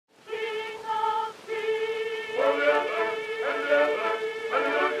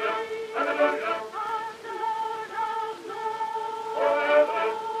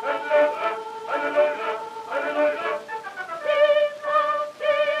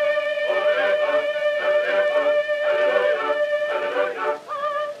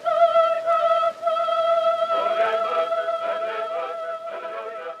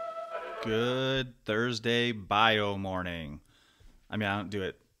Thursday bio morning. I mean, I don't do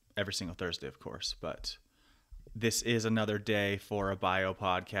it every single Thursday, of course, but this is another day for a bio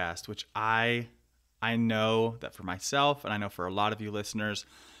podcast, which I know that for myself, and I know for a lot of you listeners,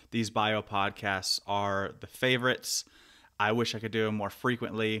 these bio podcasts are the favorites. I wish I could do them more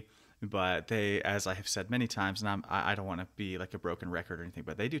frequently, but they, as I have said many times, and I don't want to be like a broken record or anything,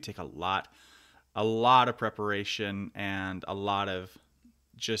 but they do take a lot of preparation and a lot of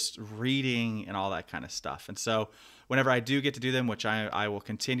just reading and all that kind of stuff. And so whenever I do get to do them, which I will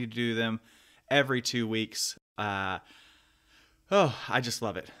continue to do them every 2 weeks, I just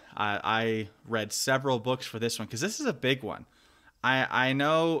love it. I read several books for this one because this is a big one. I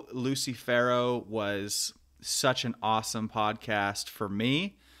know Lucy Farrow was such an awesome podcast for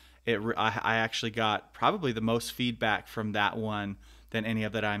me. I actually got probably the most feedback from that one than any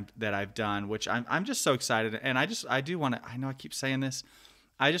of that I've done, which I'm just so excited. And I do want to, I know I keep saying this,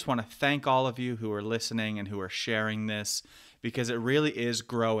 I just want to thank all of you who are listening and who are sharing this, because it really is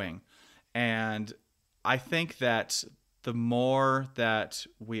growing. And I think that the more that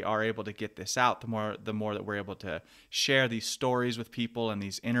we are able to get this out, the more that we're able to share these stories with people and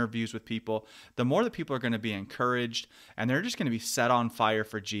these interviews with people, the more that people are going to be encouraged and they're just going to be set on fire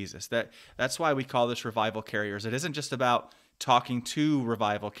for Jesus. That's why we call this Revival Carriers. It isn't just about talking to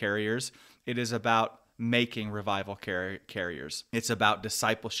revival carriers. It is about making revival carriers. It's about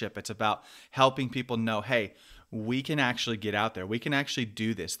discipleship. It's about helping people know, hey, we can actually get out there. We can actually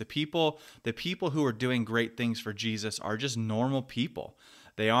do this. The people who are doing great things for Jesus are just normal people.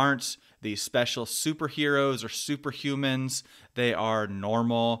 They aren't these special superheroes or superhumans. They are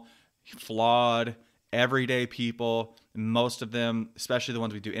normal, flawed, everyday people. Most of them, especially the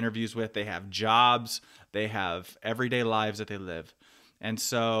ones we do interviews with, they have jobs. They have everyday lives that they live. And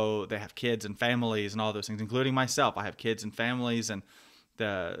so they have kids and families and all those things, including myself. I have kids and families, and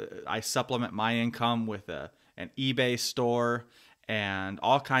I supplement my income with an eBay store and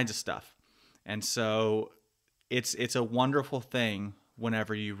all kinds of stuff. And so it's a wonderful thing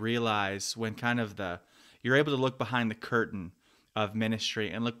whenever you realize when you're able to look behind the curtain of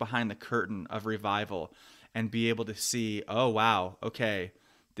ministry and look behind the curtain of revival and be able to see, oh, wow, okay,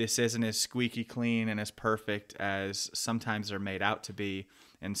 this isn't as squeaky clean and as perfect as sometimes they're made out to be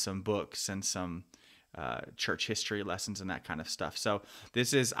in some books and some church history lessons and that kind of stuff. So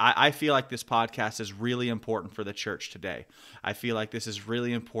I feel like this podcast is really important for the church today. I feel like this is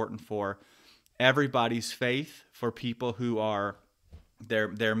really important for everybody's faith, for people who are,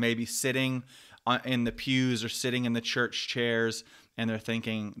 they're maybe sitting in the pews or sitting in the church chairs, and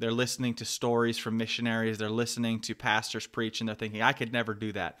they're listening to stories from missionaries, they're listening to pastors preach, and they're thinking, I could never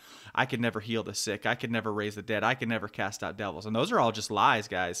do that. I could never heal the sick. I could never raise the dead. I could never cast out devils. And those are all just lies,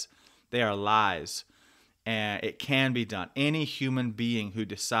 guys. They are lies. And it can be done. Any human being who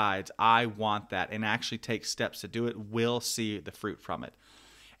decides, I want that, and actually takes steps to do it, will see the fruit from it.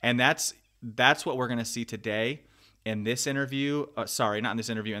 And that's what we're going to see today in this interview.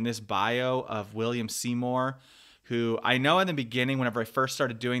 In this bio of William Seymour, who I know in the beginning, whenever I first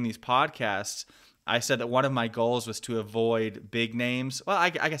started doing these podcasts, I said that one of my goals was to avoid big names. Well,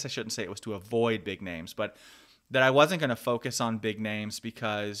 I guess I shouldn't say it was to avoid big names, but that I wasn't going to focus on big names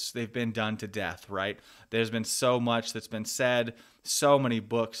because they've been done to death, right? There's been so much that's been said, so many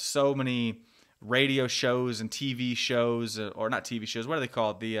books, so many radio shows and TV shows, or not TV shows, what are they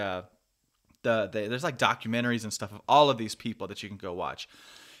called? There's like documentaries and stuff of all of these people that you can go watch.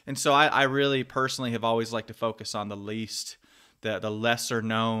 And so I really personally have always liked to focus on the least, the lesser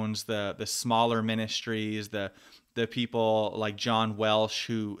knowns, the smaller ministries, the people like John Welch,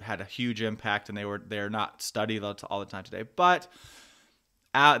 who had a huge impact, and they're not studied all the time today. But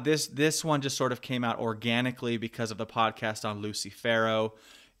this one just sort of came out organically because of the podcast on Lucy Farrow.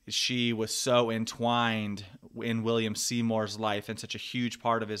 She was so entwined in William Seymour's life and such a huge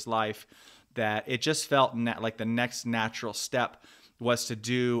part of his life that it just felt like the next natural step was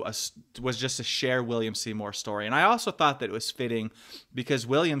just to share William Seymour's story. And I also thought that it was fitting because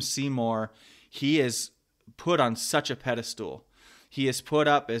William Seymour, he is put on such a pedestal. He is put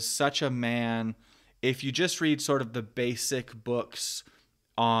up as such a man. If you just read sort of the basic books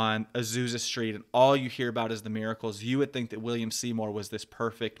on Azusa Street and all you hear about is the miracles, you would think that William Seymour was this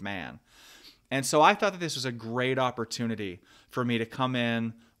perfect man. And so I thought that this was a great opportunity for me to come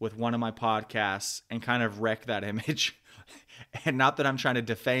in with one of my podcasts and kind of wreck that image. And not that I'm trying to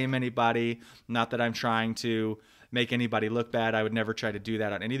defame anybody, not that I'm trying to make anybody look bad. I would never try to do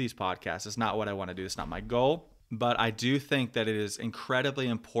that on any of these podcasts. It's not what I want to do. It's not my goal. But I do think that it is incredibly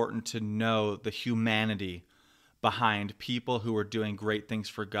important to know the humanity behind people who are doing great things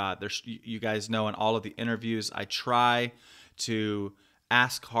for God. You guys know in all of the interviews, I try to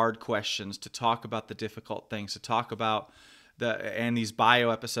ask hard questions, to talk about the difficult things, to talk about and these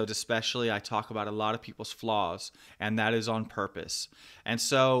bio episodes especially, I talk about a lot of people's flaws, and that is on purpose. And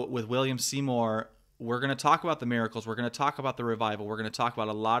so with William Seymour, we're going to talk about the miracles, we're going to talk about the revival, we're going to talk about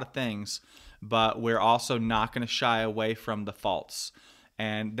a lot of things, but we're also not going to shy away from the faults.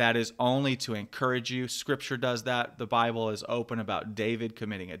 And that is only to encourage you. Scripture does that. The Bible is open about David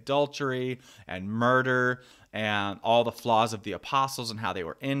committing adultery and murder and all the flaws of the apostles and how they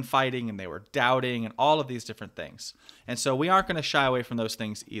were infighting and they were doubting and all of these different things. And so we aren't going to shy away from those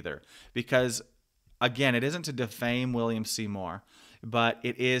things either, because, again, it isn't to defame William Seymour, but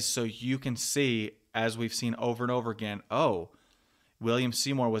it is so you can see, as we've seen over and over again, oh, William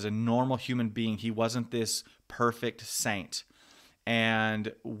Seymour was a normal human being. He wasn't this perfect saint.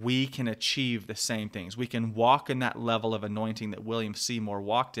 And we can achieve the same things. We can walk in that level of anointing that William Seymour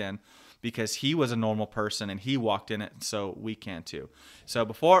walked in, because he was a normal person and he walked in it, so we can too. So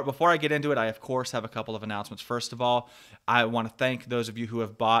before I get into it, I of course have a couple of announcements. First of all, I want to thank those of you who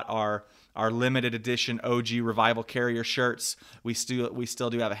have bought our limited edition OG Revival Carrier shirts. We still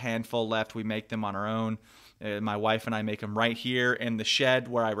do have a handful left. We make them on our own. My wife and I make them right here in the shed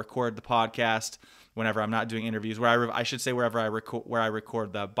where I record the podcast. Whenever I'm not doing interviews, I should say where I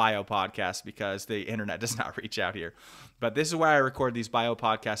record the bio podcast, because the internet does not reach out here. But this is where I record these bio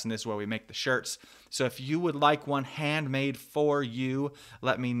podcasts, and this is where we make the shirts. So if you would like one handmade for you,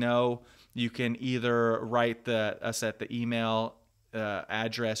 let me know. You can either write us at the email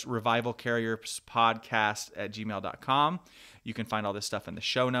address revivalcarrierspodcast@gmail.com. You can find all this stuff in the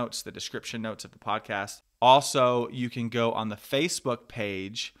show notes, the description notes of the podcast. Also, you can go on the Facebook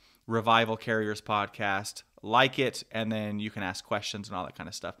page, Revival Carriers Podcast, like it, and then you can ask questions and all that kind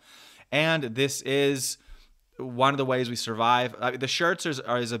of stuff. And this is one of the ways we survive. The shirts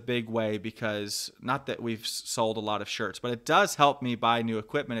is a big way, because not that we've sold a lot of shirts, but it does help me buy new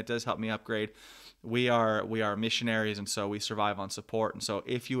equipment. It does help me upgrade. We are missionaries, and so we survive on support. And so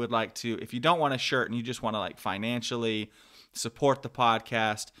if you would like to, if you don't want a shirt and you just want to like financially support the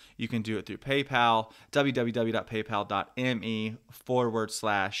podcast, you can do it through PayPal,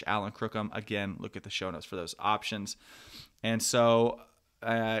 www.paypal.me/Alan Crookham. Again, look at the show notes for those options. And so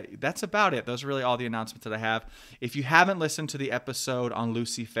that's about it. Those are really all the announcements that I have. If you haven't listened to the episode on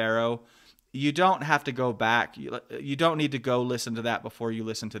Lucy Farrow, you don't have to go back. You don't need to go listen to that before you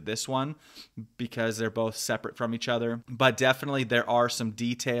listen to this one, because they're both separate from each other. But definitely there are some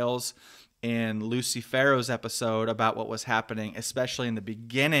details in Lucy Farrow's episode about what was happening, especially in the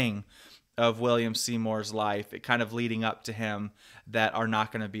beginning of William Seymour's life, it kind of leading up to him, that are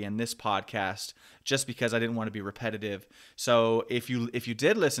not going to be in this podcast, just because I didn't want to be repetitive. So if you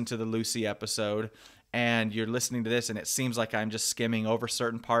did listen to the Lucy episode and you're listening to this and it seems like I'm just skimming over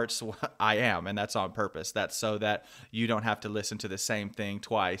certain parts, well, I am, and that's on purpose. That's so that you don't have to listen to the same thing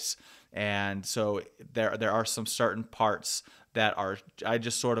twice. And so there are some certain parts that I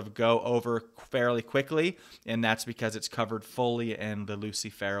just sort of go over fairly quickly, and that's because it's covered fully in the Lucy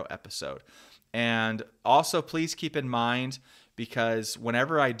Farrow episode. And also, please keep in mind, because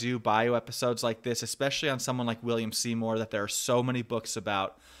whenever I do bio episodes like this, especially on someone like William Seymour, that there are so many books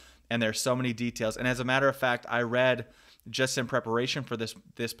about, and there's so many details. And as a matter of fact, I read, just in preparation for this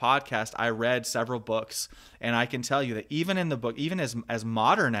podcast, I read several books, and I can tell you that even in the book, even as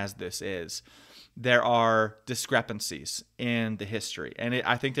modern as this is, there are discrepancies in the history. And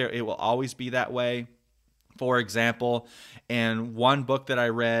I think it will always be that way. For example, in one book that I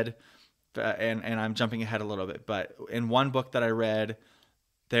read, and I'm jumping ahead a little bit, but in one book that I read,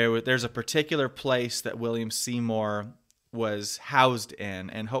 there's a particular place that William Seymour was housed in,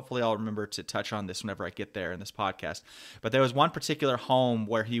 and hopefully I'll remember to touch on this whenever I get there in this podcast. But there was one particular home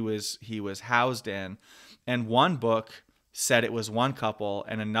where he was housed in, and one book said it was one couple,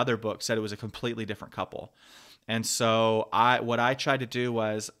 and another book said it was a completely different couple. And so what I tried to do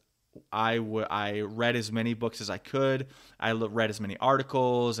was I read as many books as I could. I read as many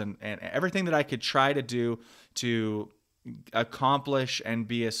articles and everything that I could try to do to accomplish and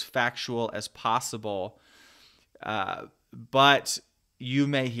be as factual as possible. But you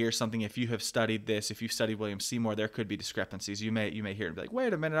may hear something, if you have studied this, if you've studied William Seymour, there could be discrepancies. You may hear it and be like,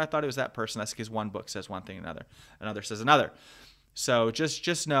 wait a minute, I thought it was that person. That's because one book says one thing, another says another. So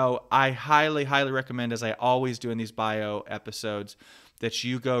just know, I highly, highly recommend, as I always do in these bio episodes, that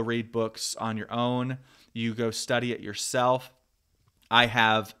you go read books on your own. You go study it yourself. I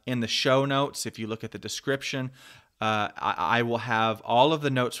have in the show notes, if you look at the description, I will have all of the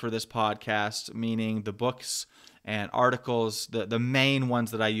notes for this podcast, meaning the books and articles. The main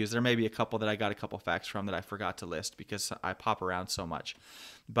ones that I use, there may be a couple that I got a couple facts from that I forgot to list because I pop around so much.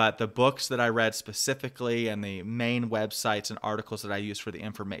 But the books that I read specifically and the main websites and articles that I use for the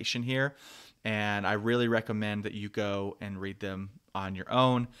information here, and I really recommend that you go and read them on your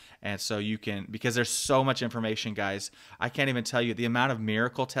own. And so you can, because there's so much information, guys. I can't even tell you the amount of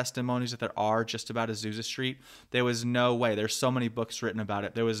miracle testimonies that there are just about Azusa Street. There was no way. There's so many books written about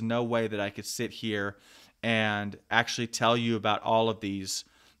it. There was no way that I could sit here and actually tell you about all of these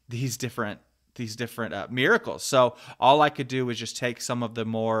different miracles. So all I could do was just take some of the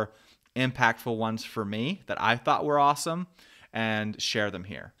more impactful ones for me that I thought were awesome and share them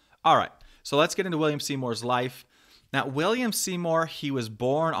here. All right, so let's get into William Seymour's life. Now, William Seymour, he was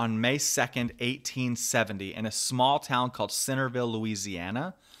born on May 2nd, 1870 in a small town called Centerville,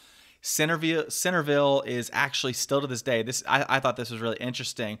 Louisiana. Centerville is actually still to this day, I thought this was really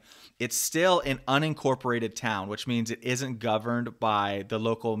interesting. It's still an unincorporated town, which means it isn't governed by the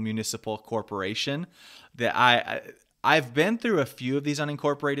local municipal corporation. I've been through a few of these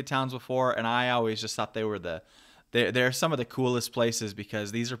unincorporated towns before, and I always just thought they're some of the coolest places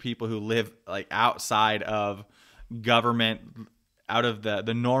because these are people who live like outside of government, out of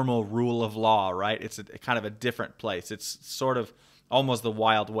the normal rule of law, right? It's kind of a different place. It's sort of almost the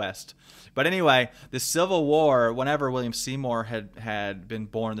Wild West. But anyway, the Civil War, whenever William Seymour had been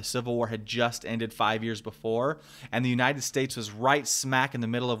born, the Civil War had just ended 5 years before, and the United States was right smack in the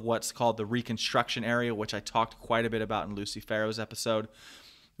middle of what's called the Reconstruction area, which I talked quite a bit about in Lucy Farrow's episode.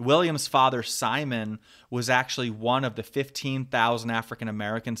 William's father, Simon, was actually one of the 15,000 African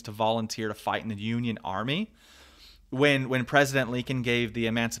Americans to volunteer to fight in the Union Army. When President Lincoln gave the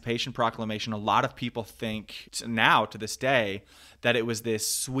Emancipation Proclamation, a lot of people think now, to this day, that it was this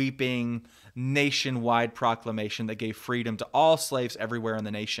sweeping nationwide proclamation that gave freedom to all slaves everywhere in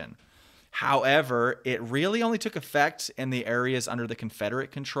the nation. However, it really only took effect in the areas under the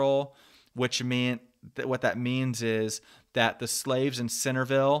Confederate control, which meant that what that means is that the slaves in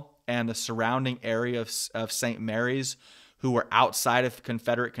Centerville and the surrounding area of St. Mary's who were outside of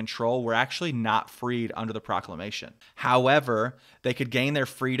Confederate control were actually not freed under the proclamation. However, they could gain their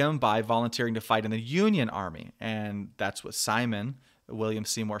freedom by volunteering to fight in the Union Army, and that's what Simon, William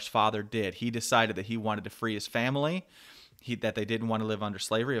Seymour's father, did. He decided that he wanted to free his family, that they didn't want to live under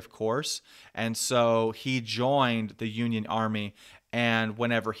slavery, of course, and so he joined the Union Army, and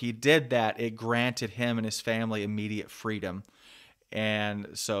whenever he did that, it granted him and his family immediate freedom. And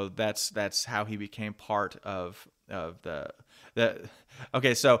so that's how he became part of the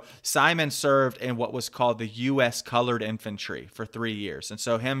okay, so Simon served in what was called the U.S. Colored Infantry for 3 years. And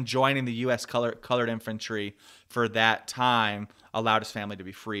so him joining the U.S. Colored Infantry for that time allowed his family to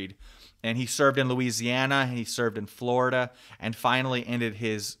be freed. And he served in Louisiana, and he served in Florida, and finally ended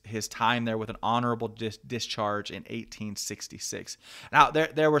his time there with an honorable discharge in 1866. Now,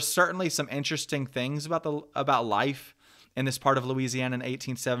 there were certainly some interesting things about life in this part of Louisiana in the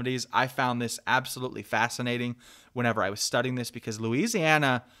 1870s. I found this absolutely fascinating whenever I was studying this because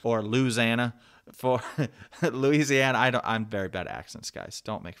Louisiana, I'm very bad at accents, guys.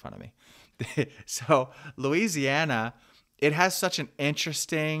 Don't make fun of me. So Louisiana, it has such an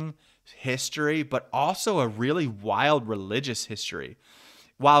interesting history, but also a really wild religious history.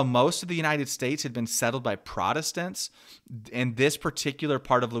 While most of the United States had been settled by Protestants, in this particular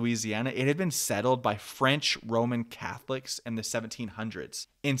part of Louisiana, it had been settled by French Roman Catholics in the 1700s.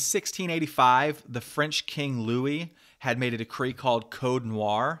 In 1685, the French King Louis had made a decree called Code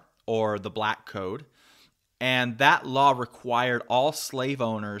Noir, or the Black Code, and that law required all slave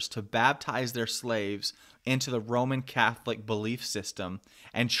owners to baptize their slaves into the Roman Catholic belief system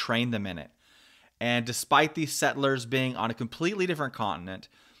and train them in it. And despite these settlers being on a completely different continent,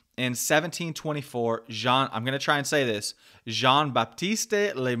 in 1724,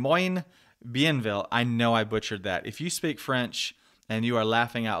 Jean-Baptiste Le Moyne Bienville, I know I butchered that. If you speak French and you are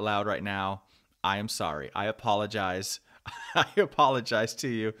laughing out loud right now, I am sorry. I apologize. I apologize to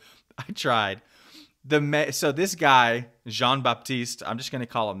you. I tried. So this guy, Jean-Baptiste, I'm just going to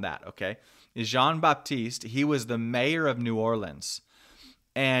call him that, okay? Jean-Baptiste, he was the mayor of New Orleans.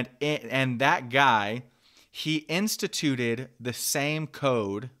 And that guy, he instituted the same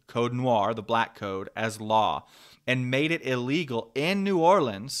code, Code Noir, the Black Code, as law, and made it illegal in New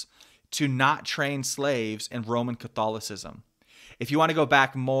Orleans to not train slaves in Roman Catholicism. If you want to go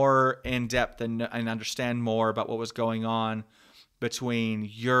back more in depth and understand more about what was going on between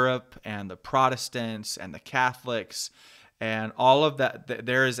Europe and the Protestants and the Catholics and all of that,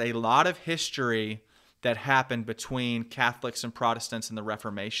 there is a lot of history that happened between Catholics and Protestants in the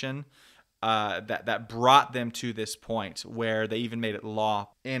Reformation that brought them to this point where they even made it law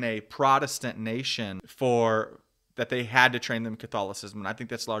in a Protestant nation for they had to train them in Catholicism, and I think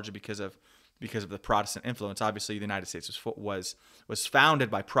that's largely because of the Protestant influence. Obviously, the United States was founded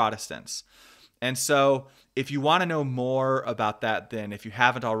by Protestants. And so if you want to know more about that, then if you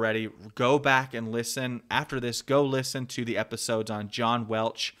haven't already, go back and listen. After this, go listen to the episodes on John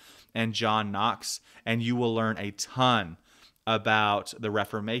Welch and John Knox, and you will learn a ton about the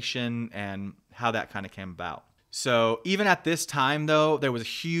Reformation and how that kind of came about. So even at this time, though, there was a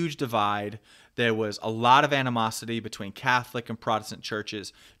huge divide. There was a lot of animosity between Catholic and Protestant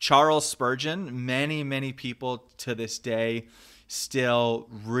churches. Charles Spurgeon, many people to this day still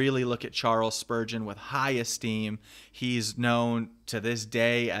really look at Charles Spurgeon with high esteem. He's known to this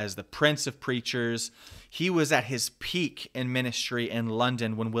day as the Prince of Preachers. He was at his peak in ministry in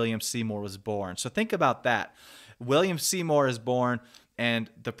London when William Seymour was born. So think about that. William Seymour is born, and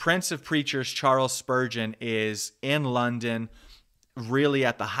the Prince of Preachers, Charles Spurgeon, is in London, really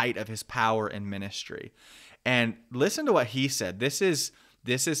at the height of his power in ministry. And listen to what he said. This is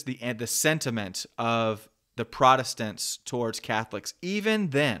the sentiment of the Protestants towards Catholics.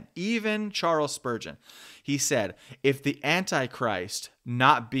 Even then, even Charles Spurgeon, he said, if the Antichrist be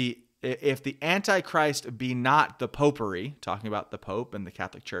not the popery, talking about the Pope and the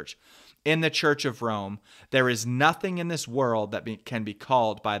Catholic Church, in the Church of Rome, there is nothing in this world that can be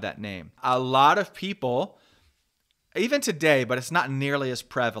called by that name. A lot of people, even today, but it's not nearly as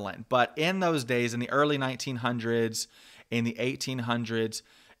prevalent, but in those days, in the early 1900s, in the 1800s,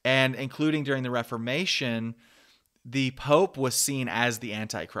 and including during the Reformation, the Pope was seen as the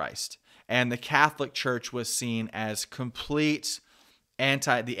Antichrist, and the Catholic Church was seen as complete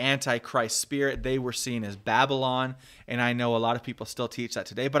the Antichrist spirit. They were seen as Babylon, and I know a lot of people still teach that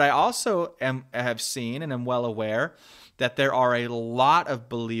today. But I also have seen and am well aware that there are a lot of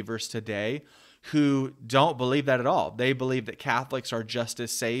believers today who don't believe that at all. They believe that Catholics are just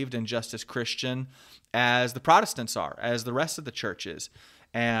as saved and just as Christian as the Protestants are, as the rest of the churches.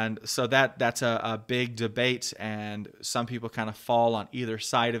 And so that's a big debate, and some people kind of fall on either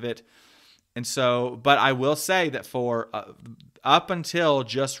side of it. And so, but I will say that for up until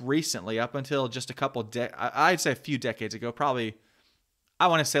just recently, up until just a couple, I'd say a few decades ago, probably, I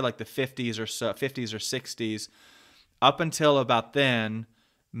want to say like the 50s or 60s, up until about then,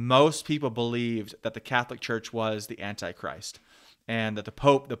 most people believed that the Catholic Church was the Antichrist, and that the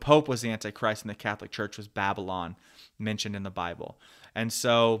Pope was the Antichrist, and the Catholic Church was Babylon, mentioned in the Bible. And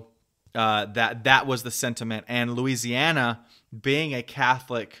so that was the sentiment. And Louisiana, being a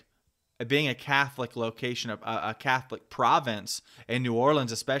Catholic location, a Catholic province, in New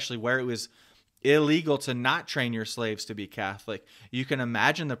Orleans especially, where it was illegal to not train your slaves to be Catholic, you can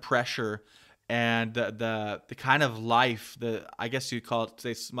imagine the pressure and the kind of life, I guess you'd call it,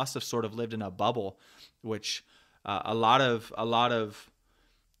 they must have sort of lived in a bubble, which there's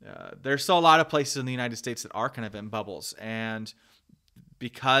still a lot of places in the United States that are kind of in bubbles, and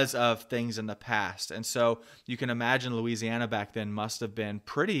because of things in the past. And so you can imagine Louisiana back then must have been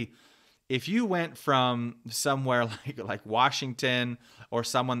pretty, if you went from somewhere like Washington, or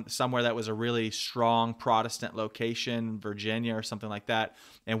somewhere that was a really strong Protestant location, Virginia or something like that,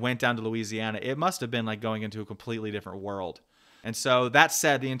 and went down to Louisiana, it must have been like going into a completely different world. And so that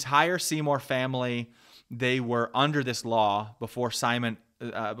said, the entire Seymour family, they were under this law before Simon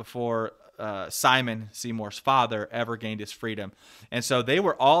Seymour's father ever gained his freedom. And so they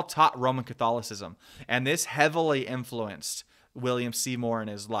were all taught Roman Catholicism, and this heavily influenced William Seymour in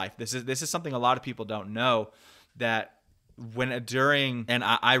his life. This is something a lot of people don't know, that and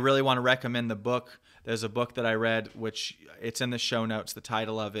I really want to recommend the book. There's a book that I read, which it's in the show notes, the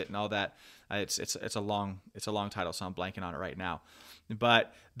title of it and all that. It's a long title, so I'm blanking on it right now.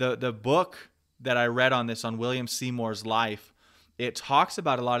 But the book that I read on William Seymour's life, it talks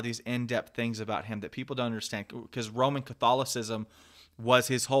about a lot of these in-depth things about him that people don't understand, because Roman Catholicism was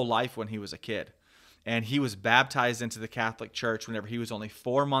his whole life when he was a kid. And he was baptized into the Catholic Church whenever he was only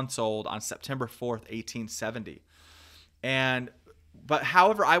 4 months old on September 4th, 1870. But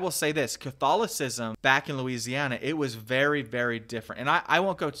however, I will say this, Catholicism back in Louisiana, it was very, very different. And I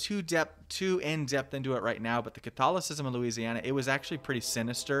won't go too in-depth into it right now, but the Catholicism in Louisiana, it was actually pretty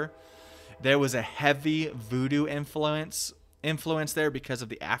sinister. There was a heavy voodoo influence there because of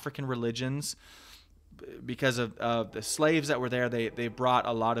the African religions, because of the slaves that were there. They brought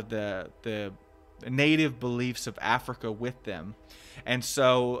a lot of the native beliefs of Africa with them. And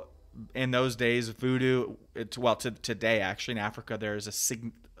so in those days, voodoo, today actually in Africa, there's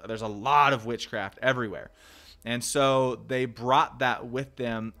a lot of witchcraft everywhere. And so they brought that with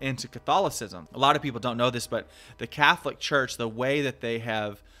them into Catholicism. A lot of people don't know this, but the Catholic Church, the way that they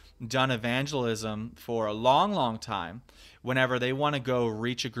have done evangelism for a long, long time, whenever they want to go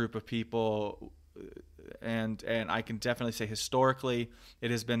reach a group of people, and I can definitely say historically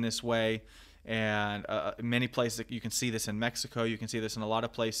it has been this way. And many places, you can see this in Mexico, you can see this in a lot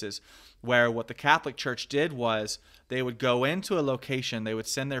of places, where what the Catholic Church did was they would go into a location, they would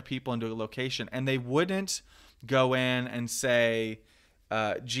send their people into a location, and they wouldn't go in and say,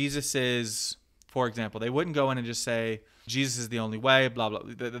 Jesus is, for example, they wouldn't go in and just say, Jesus is the only way, blah, blah,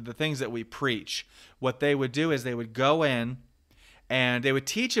 the things that we preach. What they would do is they would go in and they would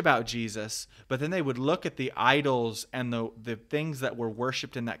teach about Jesus, but then they would look at the idols and the things that were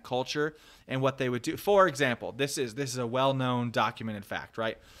worshipped in that culture, and what they would do. For example, this is a well-known documented fact,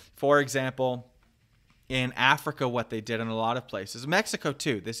 right? For example, in Africa, what they did in a lot of places, Mexico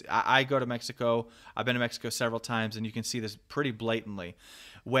too. I go to Mexico. I've been to Mexico several times, and you can see this pretty blatantly,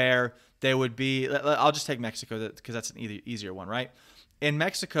 where they would be. I'll just take Mexico because that's an easier one, right? In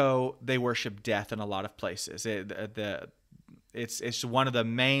Mexico, they worship death in a lot of places. It's one of the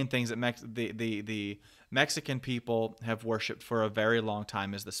main things that the Mexican people have worshipped for a very long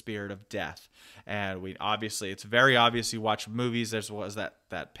time, is the spirit of death. And it's very obvious. You watch movies. There was that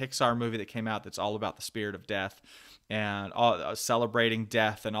Pixar movie that came out that's all about the spirit of death and celebrating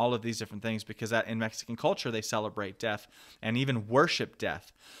death and all of these different things, because in Mexican culture they celebrate death and even worship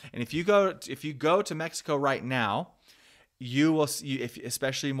death. And if you go to Mexico right now, you will see,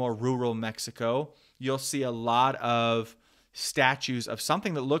 especially more rural Mexico, you'll see a lot of statues of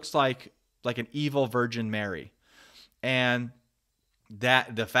something that looks like an evil Virgin Mary. And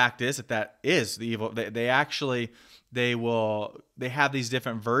that the fact is that is the evil. They have these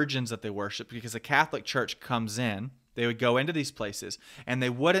different virgins that they worship, because the Catholic Church comes in. They would go into these places and they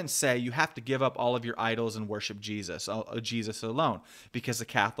wouldn't say you have to give up all of your idols and worship Jesus alone, because the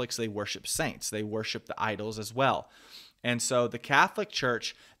Catholics, they worship saints. They worship the idols as well. And so the Catholic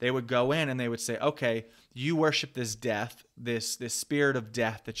Church, they would go in and they would say, okay, you worship this death, this spirit of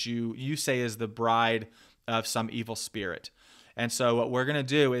death that you say is the bride of some evil spirit. And so what we're going to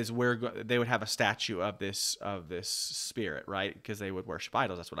do is they would have a statue of this spirit, right? Because they would worship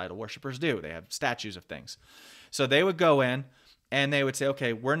idols. That's what idol worshipers do. They have statues of things. So they would go in and they would say,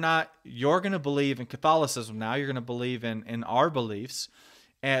 okay, you're going to believe in Catholicism now. You're going to believe in our beliefs.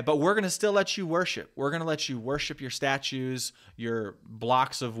 But we're going to still let you worship. We're going to let you worship your statues, your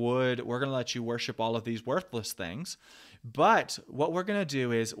blocks of wood. We're going to let you worship all of these worthless things. But what we're going to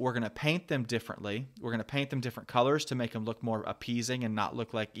do is we're going to paint them differently. We're going to paint them different colors to make them look more appeasing and not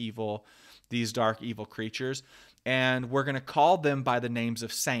look like these dark, evil creatures. And we're going to call them by the names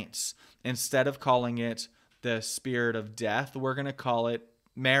of saints. Instead of calling it the spirit of death, we're going to call it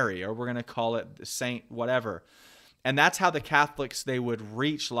Mary, or we're going to call it the saint whatever. And that's how the Catholics, they would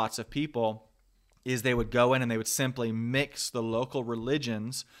reach lots of people, is they would go in and they would simply mix the local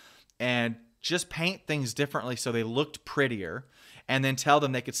religions and just paint things differently so they looked prettier, and then tell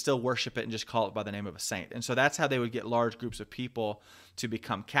them they could still worship it and just call it by the name of a saint. And so that's how they would get large groups of people to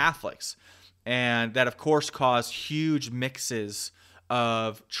become Catholics. And that, of course, caused huge mixes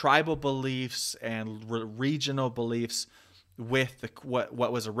of tribal beliefs and regional beliefs with what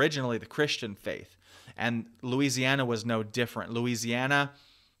was originally the Christian faith. And Louisiana was no different. Louisiana,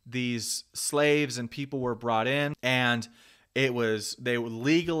 these slaves and people were brought in, and they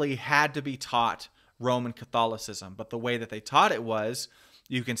legally had to be taught Roman Catholicism. But the way that they taught it was,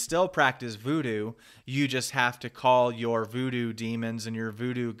 you can still practice voodoo. You just have to call your voodoo demons and your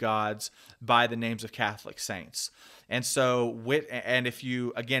voodoo gods by the names of Catholic saints. And so, if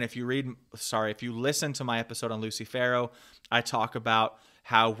you listen to my episode on Lucy Farrow, I talk about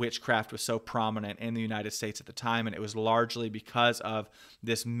how witchcraft was so prominent in the United States at the time, and it was largely because of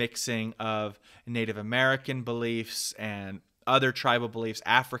this mixing of Native American beliefs and other tribal beliefs,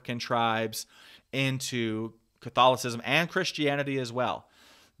 African tribes, into Catholicism and Christianity as well.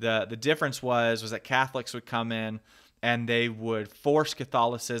 The difference was that Catholics would come in and they would force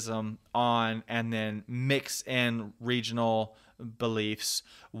Catholicism on and then mix in regional beliefs,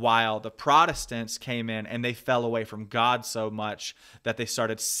 while the Protestants came in and they fell away from God so much that they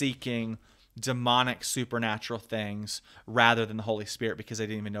started seeking demonic supernatural things rather than the Holy Spirit, because they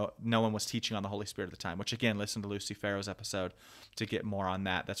didn't even know, no one was teaching on the Holy Spirit at the time, which, again, listen to Lucy Farrow's episode to get more on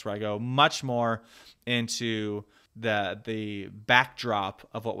that. That's where I go much more into the backdrop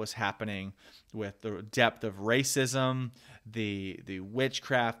of what was happening with the depth of racism, the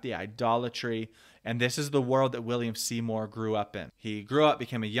witchcraft, the idolatry. And this is the world that William Seymour grew up in. He grew up,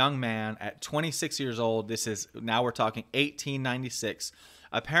 became a young man at 26 years old. Now we're talking 1896.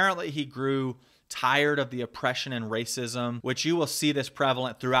 Apparently he grew tired of the oppression and racism, which you will see this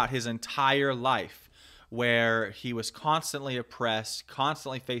prevalent throughout his entire life, where he was constantly oppressed,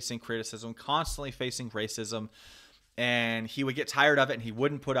 constantly facing criticism, constantly facing racism, and he would get tired of it and he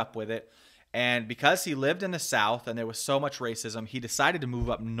wouldn't put up with it. And because he lived in the South and there was so much racism, he decided to move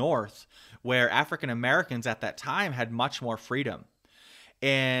up north, where African Americans at that time had much more freedom.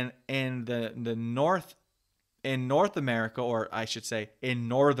 And in the North, in North America, or I should say in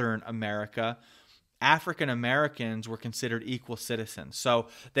Northern America, African Americans were considered equal citizens. So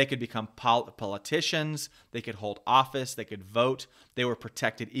they could become politicians, they could hold office, they could vote, they were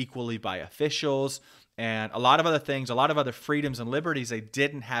protected equally by officials, and a lot of other things, a lot of other freedoms and liberties they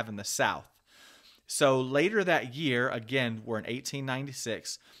didn't have in the South. So later that year, again, we're in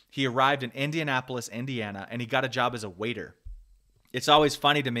 1896, he arrived in Indianapolis, Indiana, and he got a job as a waiter. It's always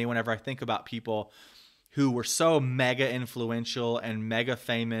funny to me whenever I think about people who were so mega influential and mega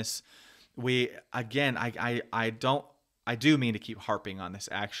famous. I do mean to keep harping on this,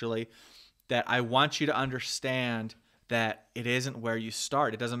 actually, that I want you to understand that it isn't where you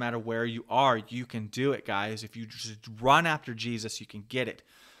start. It doesn't matter where you are. You can do it, guys. If you just run after Jesus, you can get it.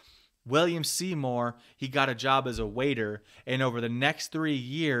 William Seymour, he got a job as a waiter, and over the next 3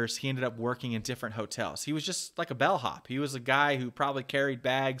 years, he ended up working in different hotels. He was just like a bellhop. He was a guy who probably carried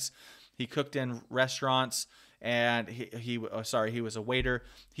bags. He cooked in restaurants, and he was a waiter.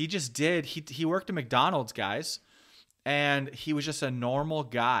 He worked at McDonald's, guys, and he was just a normal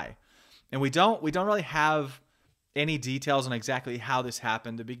guy. And we don't really have any details on exactly how this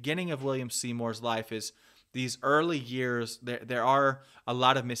happened. The beginning of William Seymour's life is these early years. There are a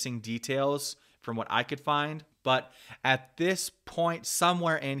lot of missing details from what I could find. But at this point,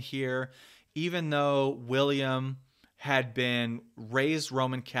 somewhere in here, even though William had been raised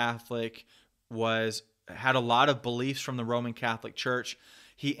Roman Catholic, had a lot of beliefs from the Roman Catholic Church,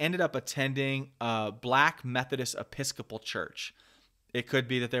 he ended up attending a Black Methodist Episcopal Church. It could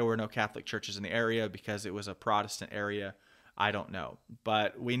be that there were no Catholic churches in the area because it was a Protestant area. I don't know.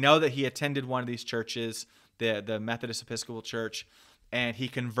 But we know that he attended one of these churches, the Methodist Episcopal Church, and he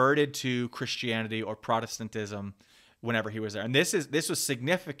converted to Christianity or Protestantism whenever he was there. And this was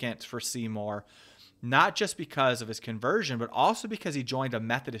significant for Seymour, not just because of his conversion, but also because he joined a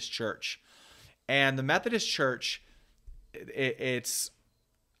Methodist church. And the Methodist church, the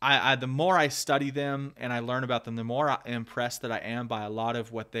more I study them and I learn about them, the more impressed that I am by a lot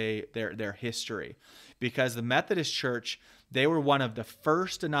of what their history. Because the Methodist Church, they were one of the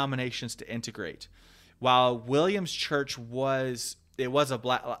first denominations to integrate. While William's church was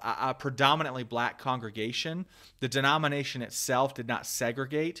a predominantly black congregation, the denomination itself did not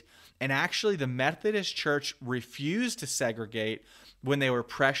segregate. And actually, the Methodist Church refused to segregate when they were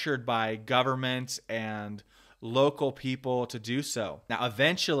pressured by government and local people to do so. Now,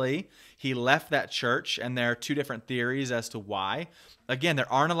 eventually, he left that church, and there are two different theories as to why. Again,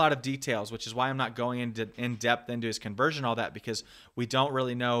 there aren't a lot of details, which is why I'm not going in depth into his conversion, all that, because we don't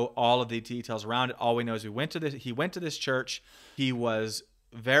really know all of the details around it. All we know is he went to this church. He was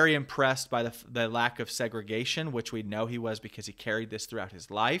very impressed by the lack of segregation, which we know he was because he carried this throughout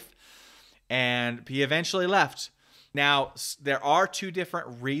his life, and he eventually left. Now, there are two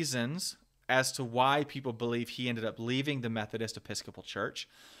different reasons as to why people believe he ended up leaving the Methodist Episcopal Church.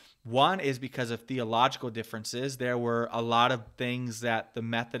 One is because of theological differences. There were a lot of things that the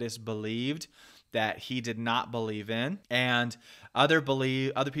Methodists believed that he did not believe in, and other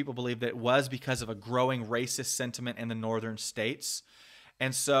people believe that it was because of a growing racist sentiment in the northern states.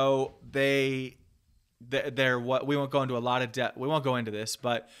 And so we won't go into a lot of depth. We won't go into this,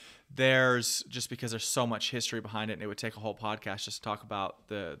 but just because there's so much history behind it, and it would take a whole podcast just to talk about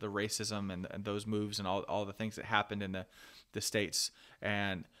the racism and those moves and all the things that happened in the states.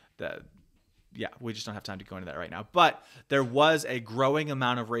 And we just don't have time to go into that right now. But there was a growing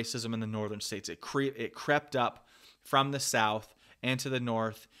amount of racism in the northern states. It crept up from the south into the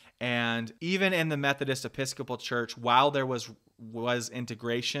north. And even in the Methodist Episcopal Church, while there was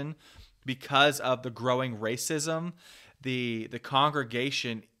integration, because of the growing racism, the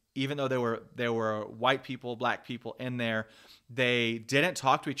congregation, even though there were white people, black people in there, they didn't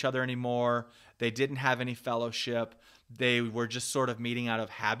talk to each other anymore. They didn't have any fellowship. They were just sort of meeting out of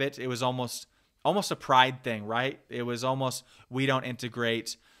habit. It was almost a pride thing, right? It was almost, we don't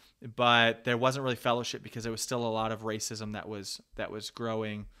integrate, but there wasn't really fellowship because there was still a lot of racism that was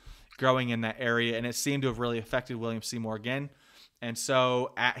growing in that area, and it seemed to have really affected William Seymour again. And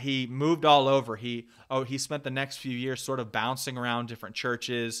so he moved all over. He spent the next few years sort of bouncing around different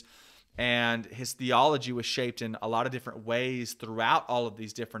churches, and his theology was shaped in a lot of different ways throughout all of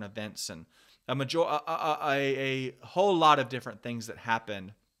these different events, and a whole lot of different things that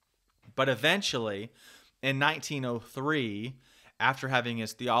happened. But eventually, in 1903, after having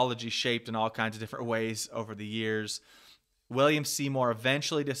his theology shaped in all kinds of different ways over the years, William Seymour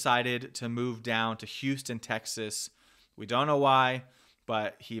eventually decided to move down to Houston, Texas. We don't know why.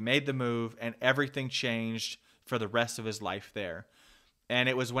 but he made the move, and everything changed for the rest of his life there. And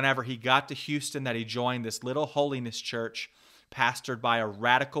it was whenever he got to Houston that he joined this little holiness church pastored by a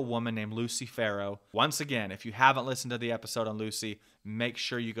radical woman named Lucy Farrow. Once again, if you haven't listened to the episode on Lucy, make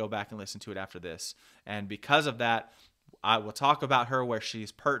sure you go back and listen to it after this. And because of that, I will talk about her where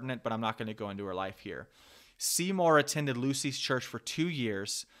she's pertinent, but I'm not going to go into her life here. Seymour attended Lucy's church for 2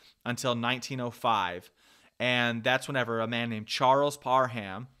 years until 1905. And that's whenever a man named Charles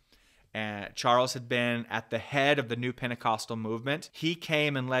Parham, and Charles had been at the head of the new Pentecostal movement. He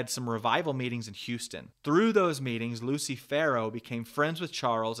came and led some revival meetings in Houston. Through those meetings, Lucy Farrow became friends with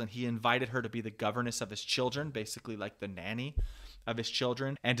Charles, and he invited her to be the governess of his children, basically like the nanny of his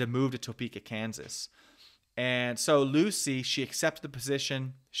children, and to move to Topeka, Kansas. And so Lucy, she accepted the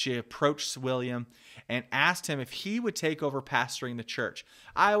position. She approached William and asked him if he would take over pastoring the church.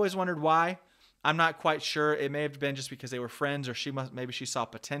 I always wondered why. I'm not quite sure. It may have been just because they were friends, or maybe she saw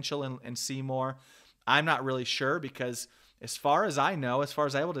potential in Seymour. I'm not really sure, because as far as I know, as far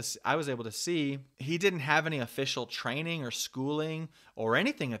as I was able to see, he didn't have any official training or schooling or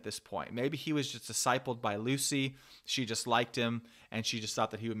anything at this point. Maybe he was just discipled by Lucy. She just liked him, and she just thought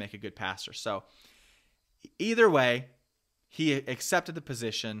that he would make a good pastor. So either way, he accepted the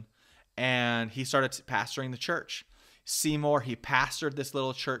position, and he started pastoring the church. Seymour, he pastored this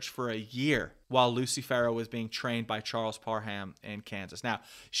little church for a year while Lucy Farrow was being trained by Charles Parham in Kansas. Now,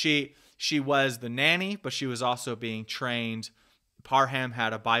 she was the nanny, but she was also being trained. Parham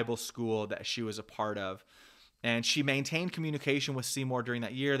had a Bible school that she was a part of, and she maintained communication with Seymour during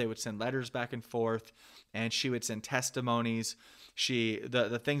that year. They would send letters back and forth, and she would send testimonies.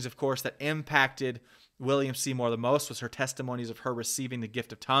 The things, of course, that impacted William Seymour the most was her testimonies of her receiving the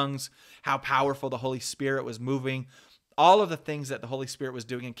gift of tongues, how powerful the Holy Spirit was moving, all of the things that the Holy Spirit was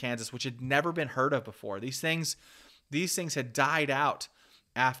doing in Kansas, which had never been heard of before. These things had died out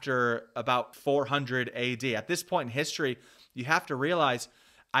after about 400 AD. At this point in history, you have to realize,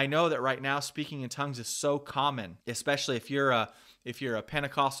 I know that right now speaking in tongues is so common, especially if you're a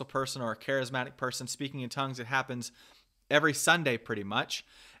Pentecostal person or a charismatic person. Speaking in tongues, it happens every Sunday pretty much,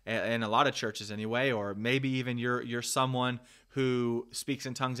 in a lot of churches anyway, or maybe even you're someone who speaks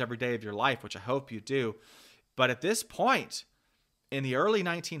in tongues every day of your life, which I hope you do. But at this point, in the early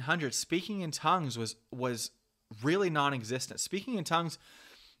 1900s, speaking in tongues was really non-existent. Speaking in tongues,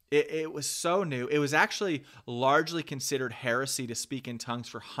 it was so new. It was actually largely considered heresy to speak in tongues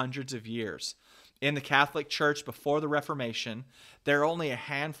for hundreds of years. In the Catholic Church before the Reformation, there are only a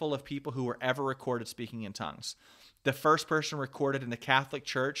handful of people who were ever recorded speaking in tongues. The first person recorded in the Catholic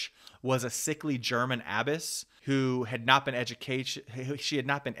Church was a sickly German abbess who had not been educated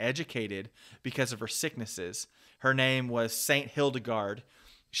because of her sicknesses. Her name was Saint Hildegard.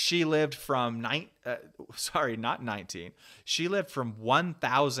 She lived from She lived from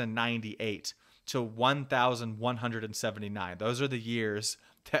 1098 to 1179. Those are the years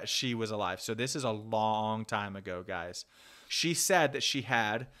that she was alive. So this is a long time ago, guys. She said that she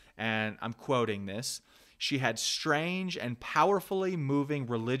had, and I'm quoting this, she had strange and powerfully moving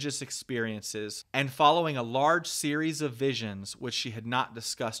religious experiences and following a large series of visions which she had not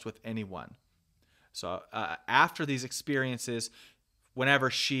discussed with anyone. So after these experiences,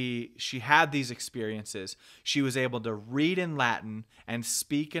 whenever she had these experiences, she was able to read in Latin and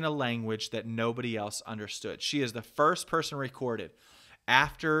speak in a language that nobody else understood. She is the first person recorded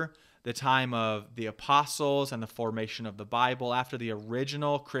after the time of the apostles and the formation of the Bible, after the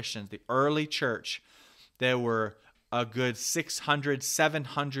original Christians, the early church. There were a good 600,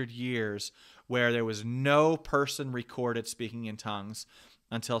 700 years where there was no person recorded speaking in tongues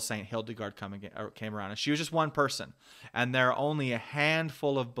until St. Hildegard came around. And she was just one person. And there are only a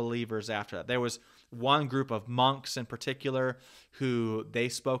handful of believers after that. There was one group of monks in particular who they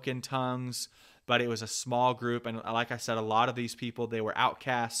spoke in tongues, but it was a small group. And like I said, a lot of these people, they were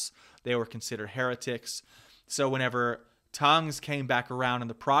outcasts. They were considered heretics. So whenever tongues came back around in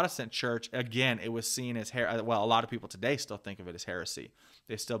the Protestant church, again, it was seen as a lot of people today still think of it as heresy.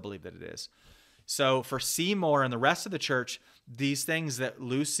 They still believe that it is. So for Seymour and the rest of the church, these things that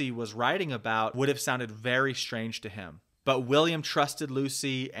Lucy was writing about would have sounded very strange to him. But William trusted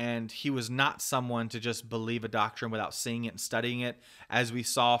Lucy, and he was not someone to just believe a doctrine without seeing it and studying it, as we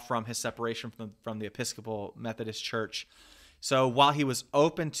saw from his separation from the Episcopal Methodist Church. So while he was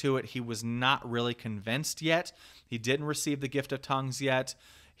open to it, he was not really convinced yet. He didn't receive the gift of tongues yet.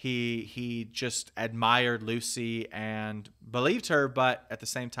 He just admired Lucy and believed her, but at the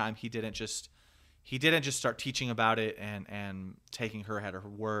same time, he didn't just start teaching about it and taking her at her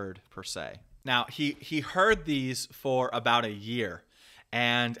word per se. Now, he heard these for about a year,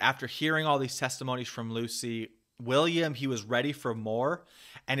 and after hearing all these testimonies from Lucy, William, he was ready for more,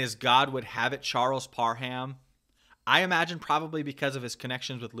 and as God would have it, Charles Parham, I imagine probably because of his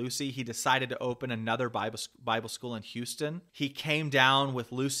connections with Lucy, he decided to open another Bible school in Houston. He came down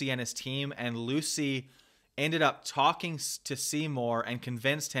with Lucy and his team, and Lucy ended up talking to Seymour and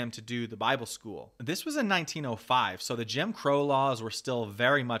convinced him to do the Bible school. This was in 1905, so the Jim Crow laws were still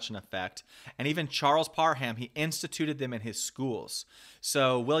very much in effect, and even Charles Parham, he instituted them in his schools.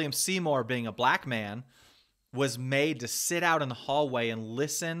 So William Seymour, being a black man, was made to sit out in the hallway and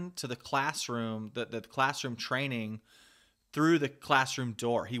listen to the classroom, the classroom training through the classroom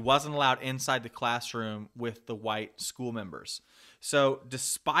door. He wasn't allowed inside the classroom with the white school members. So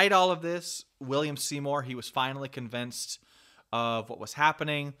despite all of this, William Seymour, he was finally convinced of what was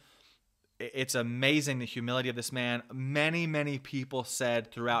happening. It's amazing the humility of this man. Many, many people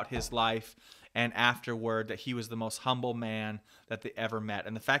said throughout his life and afterward that he was the most humble man that they ever met.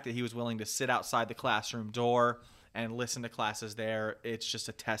 And the fact that he was willing to sit outside the classroom door and listen to classes there, it's just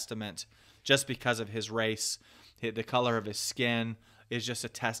a testament, just because of his race, the color of his skin, is just a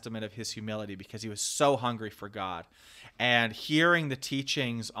testament of his humility, because he was so hungry for God. And hearing the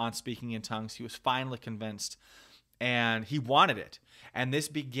teachings on speaking in tongues, he was finally convinced, and he wanted it. And this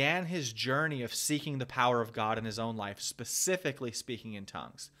began his journey of seeking the power of God in his own life, specifically speaking in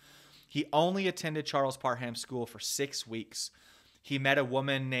tongues. He only attended Charles Parham School for 6 weeks. He met a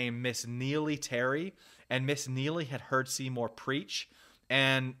woman named Miss Neely Terry, and Miss Neely had heard Seymour preach,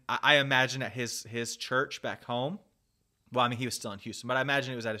 and I imagine at his church back home. Well, I mean, he was still in Houston, but I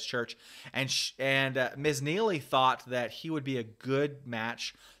imagine it was at his church. And Ms. Neely thought that he would be a good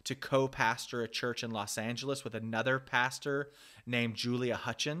match to co-pastor a church in Los Angeles with another pastor named Julia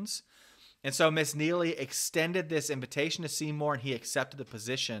Hutchins. And so Ms. Neely extended this invitation to Seymour, and he accepted the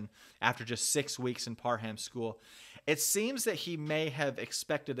position after just 6 weeks in Parham School. It seems that he may have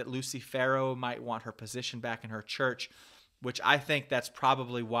expected that Lucy Farrow might want her position back in her church, which I think that's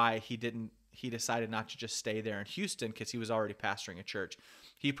probably why he decided not to just stay there in Houston, because he was already pastoring a church.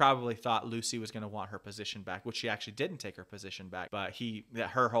 He probably thought Lucy was going to want her position back, which she actually didn't take her position back. But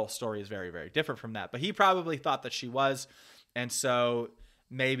her whole story is very, very different from that. But he probably thought that she was. And so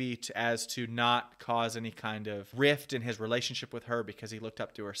maybe as to not cause any kind of rift in his relationship with her, because he looked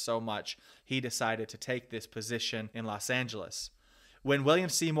up to her so much, he decided to take this position in Los Angeles. When William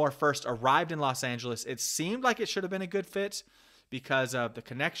Seymour first arrived in Los Angeles, it seemed like it should have been a good fit because of the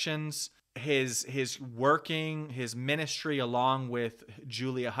connections, his ministry along with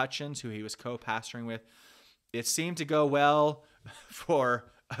Julia Hutchins, who he was co-pastoring with. It seemed to go well for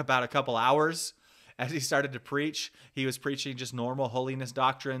about a couple hours. As he started to preach, he was preaching just normal holiness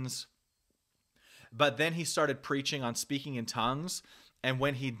doctrines. But then he started preaching on speaking in tongues. And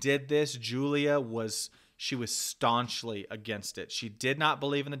when he did this, Julia was staunchly against it. She did not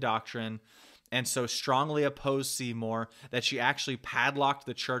believe in the doctrine, and so strongly opposed Seymour that she actually padlocked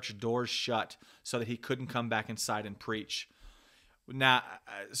the church doors shut so that he couldn't come back inside and preach. Now,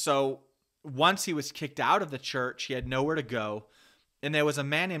 so once he was kicked out of the church, he had nowhere to go. And there was a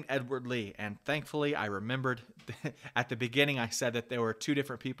man named Edward Lee, and thankfully I remembered at the beginning I said that there were 2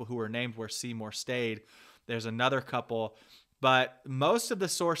 different people who were named where Seymour stayed. There's another couple, but most of the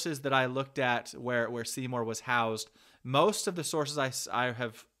sources that I looked at where Seymour was housed, most of the sources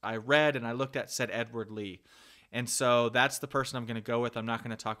I read and I looked at said Edward Lee. And so that's the person I'm going to go with. I'm not going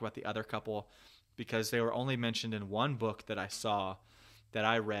to talk about the other couple because they were only mentioned in one book that I saw, that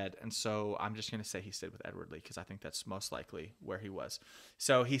I read. And so I'm just going to say he stayed with Edward Lee because I think that's most likely where he was.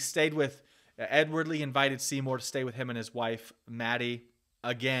 So he stayed with Edward Lee, invited Seymour to stay with him and his wife, Maddie.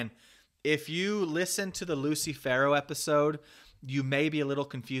 Again, if you listen to the Lucy Farrow episode, you may be a little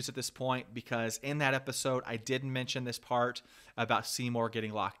confused at this point because in that episode, I didn't mention this part about Seymour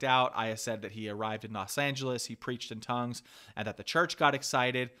getting locked out. I said that he arrived in Los Angeles, he preached in tongues, and that the church got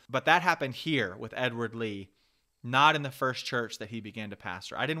excited. But that happened here with Edward Lee, not in the first church that he began to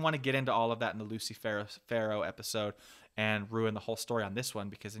pastor. I didn't want to get into all of that in the Lucy Farrow episode and ruin the whole story on this one,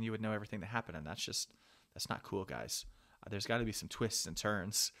 because then you would know everything that happened, and that's not cool, guys. There's got to be some twists and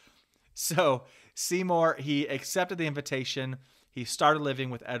turns. So Seymour, he accepted the invitation. He started living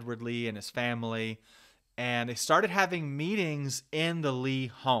with Edward Lee and his family, and they started having meetings in the Lee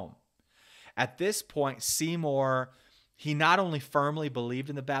home. At this point, Seymour, he not only firmly believed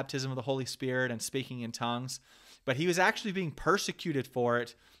in the baptism of the Holy Spirit and speaking in tongues, but he was actually being persecuted for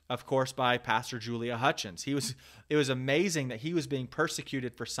it, of course, by Pastor Julia Hutchins. It was amazing that he was being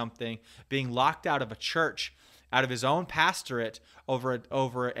persecuted for something, being locked out of a church, out of his own pastorate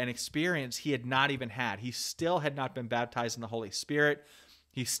over an experience he had not even had. He still had not been baptized in the Holy Spirit.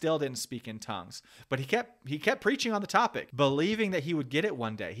 He still didn't speak in tongues. But he kept preaching on the topic, believing that he would get it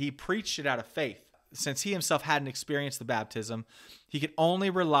one day. He preached it out of faith. since he himself hadn't experienced the baptism, he could only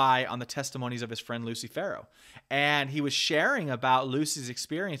rely on the testimonies of his friend Lucy Farrow. And he was sharing about Lucy's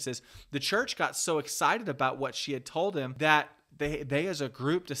experiences. The church got so excited about what she had told him that they as a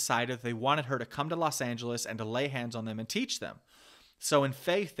group decided they wanted her to come to Los Angeles and to lay hands on them and teach them. So in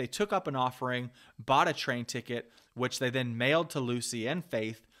faith, they took up an offering, bought a train ticket, which they then mailed to Lucy in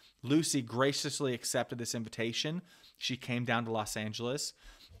faith. Lucy graciously accepted this invitation. She came down to Los Angeles.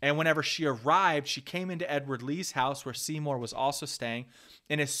 And whenever she arrived, she came into Edward Lee's house where Seymour was also staying.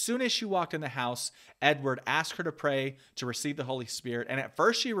 And as soon as she walked in the house, Edward asked her to pray to receive the Holy Spirit. And at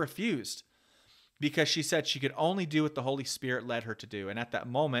first she refused because she said she could only do what the Holy Spirit led her to do. And at that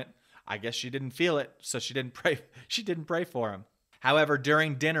moment, I guess she didn't feel it, so she didn't pray. She didn't pray for him. However,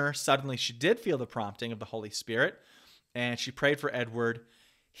 during dinner, suddenly she did feel the prompting of the Holy Spirit, and she prayed for Edward.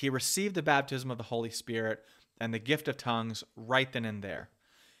 He received the baptism of the Holy Spirit and the gift of tongues right then and there.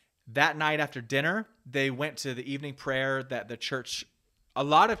 That night after dinner, they went to the evening prayer that the church, a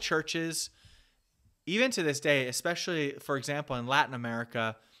lot of churches, even to this day, especially, for example, in Latin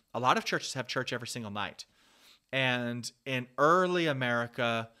America, a lot of churches have church every single night. And in early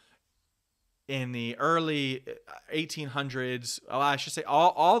America, in the early 1800s, I should say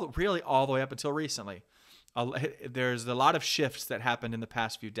all the way up until recently, there's a lot of shifts that happened in the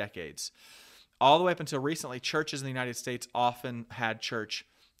past few decades. All the way up until recently, churches in the United States often had church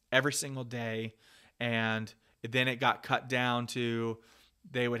every single day, and then it got cut down to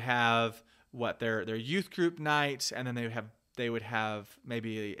they would have their youth group night, and then they would have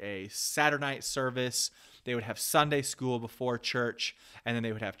maybe a Saturday night service. They would have Sunday school before church, and then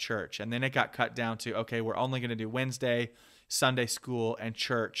they would have church. And then it got cut down to, okay, we're only going to do Wednesday, Sunday school, and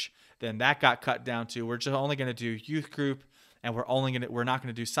church. Then that got cut down to, we're just only going to do youth group, and we're not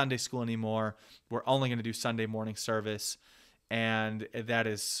going to do Sunday school anymore. We're only going to do Sunday morning service. And that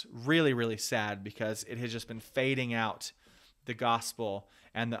is really, really sad because it has just been fading out the gospel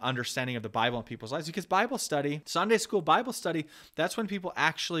and the understanding of the Bible in people's lives. Because Bible study, Sunday school Bible study, that's when people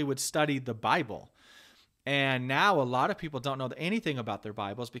actually would study the Bible. And now a lot of people don't know anything about their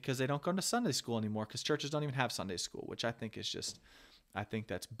Bibles because they don't go to Sunday school anymore because churches don't even have Sunday school, which I think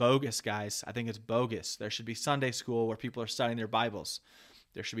that's bogus, guys. I think it's bogus. There should be Sunday school where people are studying their Bibles.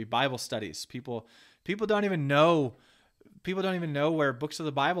 There should be Bible studies. People don't even know where books of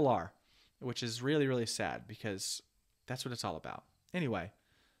the Bible are, which is really, really sad because that's what it's all about. Anyway,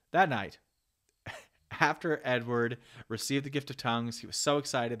 that night, after Edward received the gift of tongues, he was so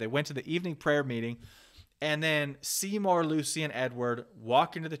excited. They went to the evening prayer meeting. And then Seymour, Lucy, and Edward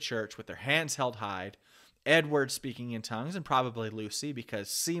walk into the church with their hands held high, Edward speaking in tongues, and probably Lucy because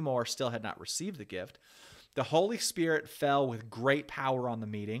Seymour still had not received the gift. The Holy Spirit fell with great power on the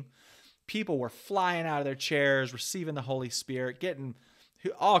meeting. People were flying out of their chairs, receiving the Holy Spirit,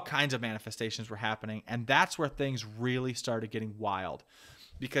 all kinds of manifestations were happening. And that's where things really started getting wild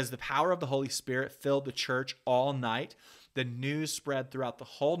because the power of the Holy Spirit filled the church all night. The news spread throughout the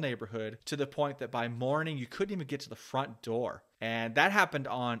whole neighborhood to the point that by morning, you couldn't even get to the front door. And that happened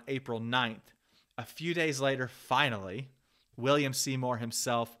on April 9th. A few days later, finally, William Seymour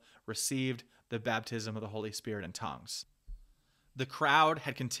himself received the baptism of the Holy Spirit in tongues. The crowd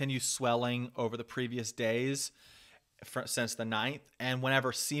had continued swelling over the previous days since the 9th. And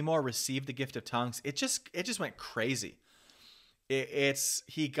whenever Seymour received the gift of tongues, it just went crazy.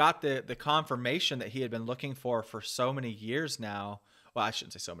 He got the confirmation that he had been looking for so many years now. Well, I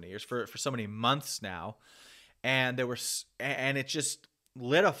shouldn't say so many years, for so many months now. And it just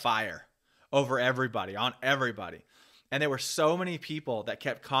lit a fire over everybody, on everybody. And there were so many people that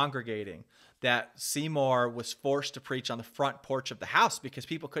kept congregating that Seymour was forced to preach on the front porch of the house because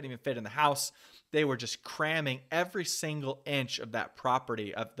people couldn't even fit in the house. They were just cramming every single inch of that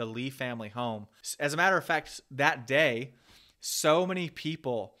property of the Lee family home. As a matter of fact, that day, so many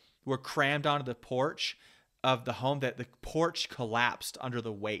people were crammed onto the porch of the home that the porch collapsed under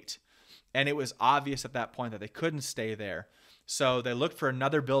the weight. And it was obvious at that point that they couldn't stay there. So they looked for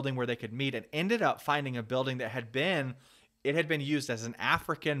another building where they could meet and ended up finding a building that had been used as an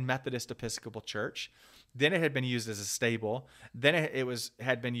African Methodist Episcopal church. Then it had been used as a stable. Then it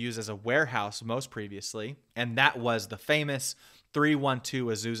had been used as a warehouse most previously. And that was the famous 312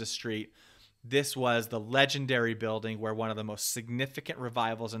 Azusa Street. This was the legendary building where one of the most significant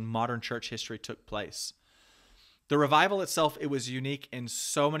revivals in modern church history took place. The revival itself, it was unique in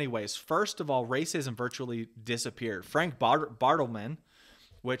so many ways. First of all, racism virtually disappeared. Frank Bartleman,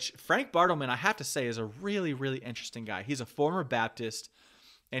 I have to say is a really, really interesting guy. He's a former Baptist,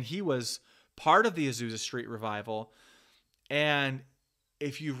 and he was part of the Azusa Street Revival. And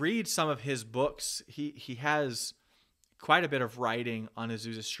if you read some of his books, he has quite a bit of writing on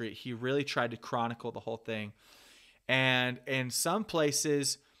Azusa Street. He really tried to chronicle the whole thing. And in some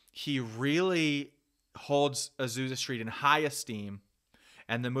places, he really holds Azusa Street in high esteem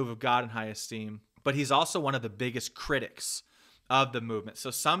and the move of God in high esteem. But he's also one of the biggest critics of the movement. So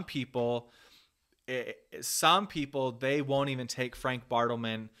some people, they won't even take Frank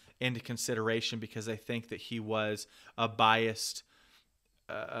Bartleman into consideration because they think that he was a biased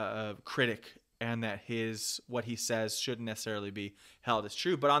critic and that what he says shouldn't necessarily be held as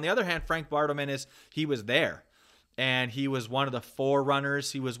true. But on the other hand, Frank Bartleman he was there, and he was one of the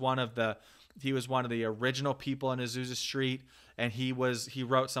forerunners. He was one of the original people in Azusa Street, and he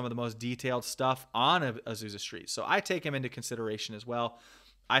wrote some of the most detailed stuff on Azusa Street. So I take him into consideration as well.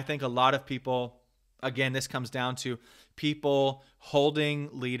 I think a lot of people, again, this comes down to people holding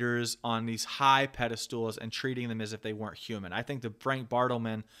leaders on these high pedestals and treating them as if they weren't human. I think that Frank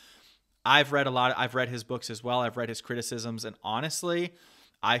Bartleman, I've read his books as well. I've read his criticisms. And honestly,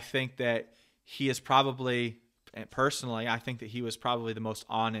 I think that he is probably, personally, I think that he was probably the most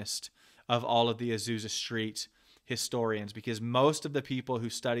honest of all of the Azusa Street historians, because most of the people who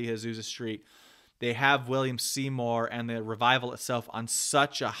study Azusa Street, they have William Seymour and the revival itself on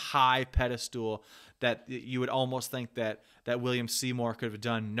such a high pedestal that you would almost think that William Seymour could have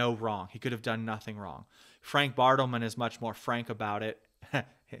done no wrong. He could have done nothing wrong. Frank Bartleman is much more frank about it.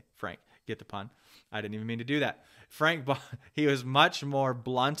 Hey, Frank, get the pun. I didn't even mean to do that. He was much more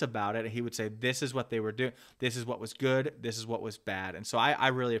blunt about it. He would say, this is what they were doing. This is what was good. This is what was bad. And so I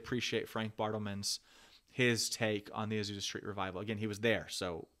really appreciate Frank Bartleman's his take on the Azusa Street Revival. Again, he was there,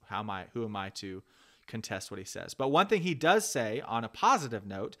 so who am I to contest what he says? But one thing he does say on a positive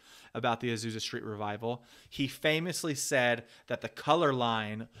note about the Azusa Street Revival, he famously said that the color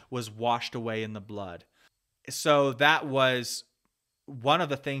line was washed away in the blood. So that was one of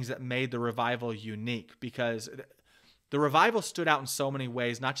the things that made the revival unique, because the revival stood out in so many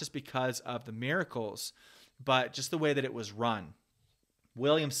ways, not just because of the miracles, but just the way that it was run.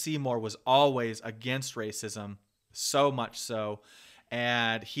 William Seymour was always against racism, so much so,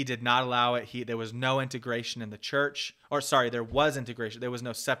 and he did not allow it. There was no integration in the church. There was integration. There was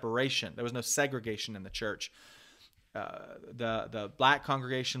no separation. There was no segregation in the church. The black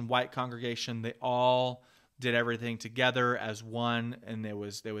congregation, white congregation, they all did everything together as one, and there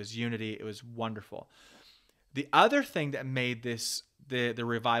was unity. It was wonderful. The other thing that made the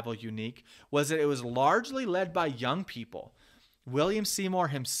revival unique was that it was largely led by young people. William Seymour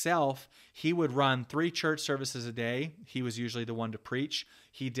himself, he would run 3 church services a day. He was usually the one to preach.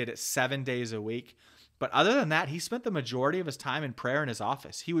 He did it 7 days a week. But other than that, he spent the majority of his time in prayer in his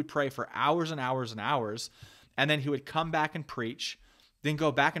office. He would pray for hours and hours and hours, and then he would come back and preach, then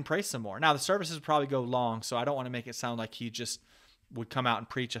go back and pray some more. Now, the services would probably go long, so I don't want to make it sound like he just would come out and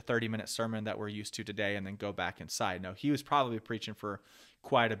preach a 30-minute sermon that we're used to today and then go back inside. No, he was probably preaching for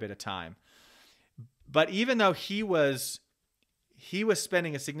quite a bit of time. But even though he was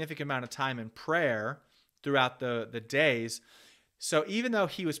spending a significant amount of time in prayer throughout the days, so even though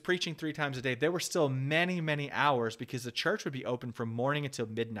he was preaching 3 times a day, there were still many, many hours, because the church would be open from morning until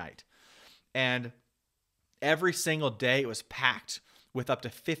midnight. And every single day it was packed with up to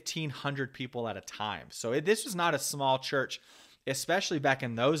 1,500 people at a time. So this was not a small church, especially back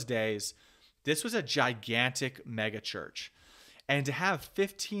in those days. This was a gigantic mega church. And to have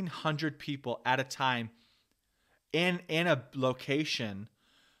 1,500 people at a time in a location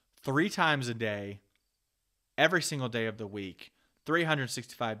 3 times a day, every single day of the week,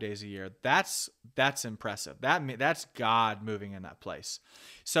 365 days a year, that's impressive. That's God moving in that place.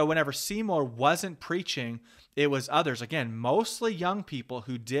 So whenever Seymour wasn't preaching, it was others, again, mostly young people,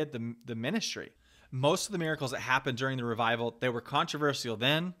 who did the ministry. Most of the miracles that happened during the revival, they were controversial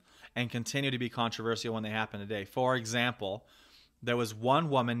then and continue to be controversial when they happen today. For example, there was one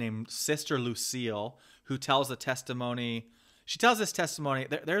woman named Sister Lucille who tells the testimony. She tells this testimony.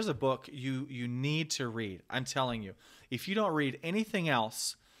 There's a book you need to read. I'm telling you. If you don't read anything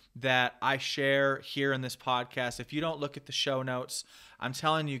else that I share here in this podcast, if you don't look at the show notes, I'm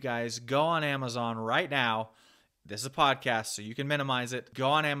telling you guys, go on Amazon right now. This is a podcast, so you can minimize it. Go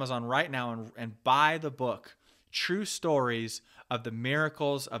on Amazon right now and buy the book, True Stories of the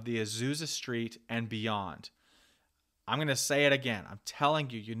Miracles of the Azusa Street and Beyond. I'm going to say it again. I'm telling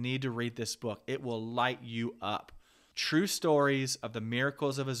you, you need to read this book. It will light you up. True Stories of the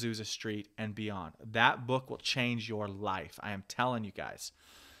Miracles of Azusa Street and Beyond. That book will change your life. I am telling you guys.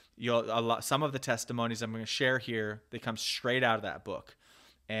 Some of the testimonies I'm going to share here, they come straight out of that book.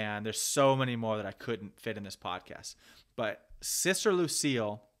 And there's so many more that I couldn't fit in this podcast. But Sister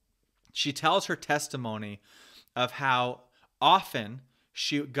Lucille, she tells her testimony of how often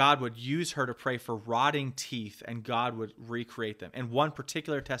God would use her to pray for rotting teeth, and God would recreate them. In one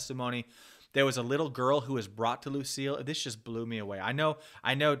particular testimony, there was a little girl who was brought to Lucille. This just blew me away. I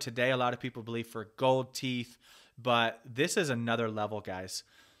know today a lot of people believe for gold teeth, but this is another level, guys.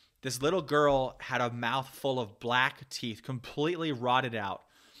 This little girl had a mouth full of black teeth, completely rotted out.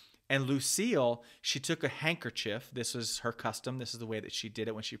 And Lucille, she took a handkerchief. This was her custom. This is the way that she did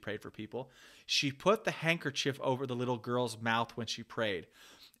it when she prayed for people. She put the handkerchief over the little girl's mouth when she prayed.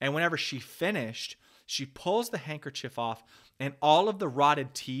 And whenever she finished, she pulls the handkerchief off, and all of the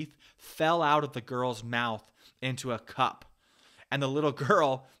rotted teeth fell out of the girl's mouth into a cup. And the little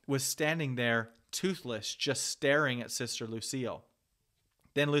girl was standing there toothless, just staring at Sister Lucille.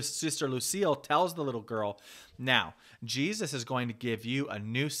 Then Sister Lucille tells the little girl, now, Jesus is going to give you a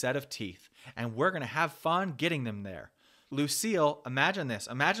new set of teeth, and we're going to have fun getting them there. Lucille, imagine this.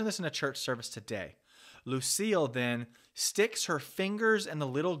 Imagine this in a church service today. Lucille then sticks her fingers in the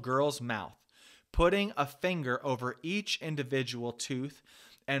little girl's mouth, putting a finger over each individual tooth,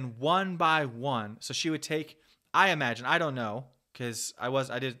 and one by one. So she would take, I imagine, I don't know, because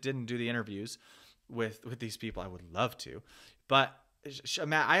I didn't do the interviews with these people. I would love to, but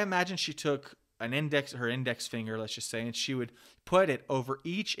I imagine she took her index finger, let's just say, and she would put it over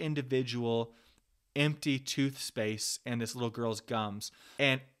each individual empty tooth space in this little girl's gums.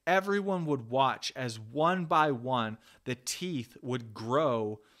 And everyone would watch as one by one, the teeth would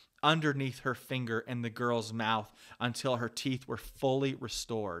grow underneath her finger in the girl's mouth until her teeth were fully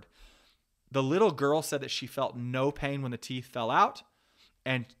restored. The little girl said that she felt no pain when the teeth fell out.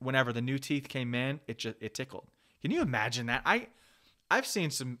 And whenever the new teeth came in, it tickled. Can you imagine that? I've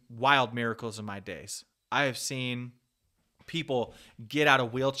seen some wild miracles in my days. I have seen people get out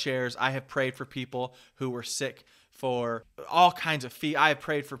of wheelchairs. I have prayed for people who were sick for all kinds of I have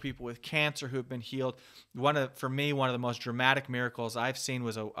prayed for people with cancer who have been healed. For me, one of the most dramatic miracles I've seen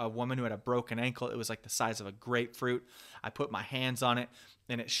was a woman who had a broken ankle. It was like the size of a grapefruit. I put my hands on it,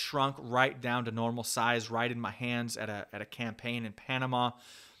 and it shrunk right down to normal size right in my hands at a campaign in Panama.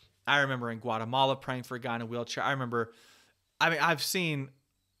 I remember in Guatemala praying for a guy in a wheelchair. I've seen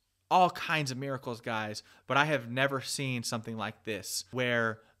all kinds of miracles, guys, but I have never seen something like this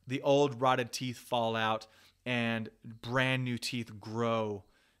where the old rotted teeth fall out and brand new teeth grow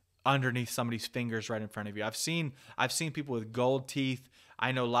underneath somebody's fingers right in front of you. I've seen people with gold teeth.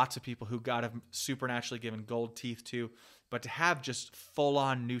 I know lots of people who God have supernaturally given gold teeth to, but to have just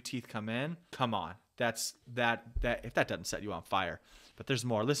full-on new teeth come in, come on. If that doesn't set you on fire. But there's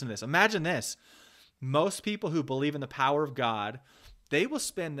more. Listen to this. Imagine this. Most people who believe in the power of God, they will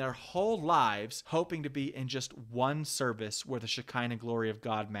spend their whole lives hoping to be in just one service where the Shekinah glory of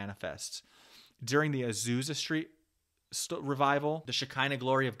God manifests. During the Azusa Street Revival, the Shekinah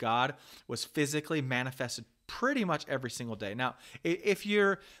glory of God was physically manifested pretty much every single day. Now, if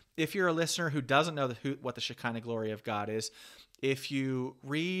you're a listener who doesn't know what the Shekinah glory of God is, if you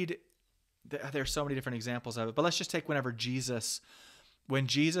read, there's so many different examples of it, but let's just take when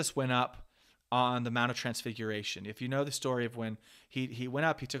Jesus went up on the Mount of Transfiguration. If you know the story of when he went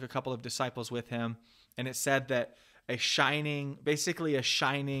up, he took a couple of disciples with him, and it said that a shining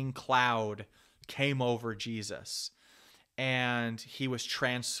cloud came over Jesus, and he was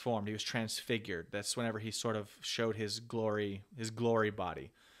transformed. He was transfigured. That's whenever he sort of showed his glory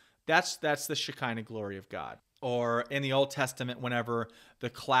body. That's the Shekinah glory of God. Or in the Old Testament, whenever the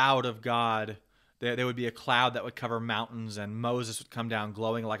cloud of God, there would be a cloud that would cover mountains, and Moses would come down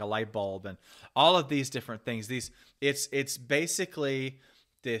glowing like a light bulb, and all of these different things. It's basically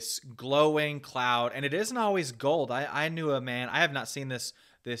this glowing cloud, and it isn't always gold. I knew a man. I have not seen this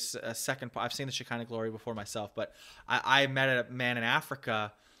second. I've seen the Shekinah glory before myself, but I met a man in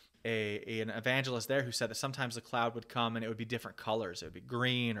Africa, an evangelist there, who said that sometimes the cloud would come and it would be different colors. It would be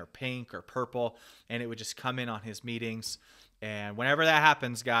green or pink or purple, and it would just come in on his meetings. And whenever that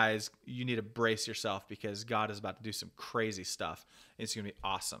happens, guys, you need to brace yourself, because God is about to do some crazy stuff. It's going to be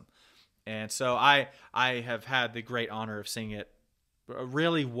awesome. And so I have had the great honor of seeing it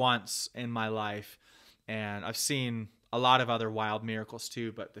really once in my life. And I've seen a lot of other wild miracles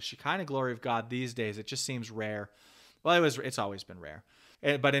too, but the Shekinah glory of God these days, it just seems rare. Well, it's always been rare.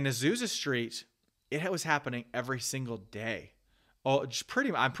 But in Azusa Street, it was happening every single day.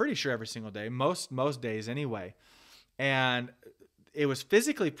 I'm pretty sure every single day, most days anyway. And it was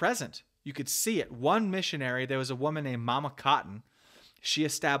physically present. You could see it. One missionary, there was a woman named Mama Cotton. She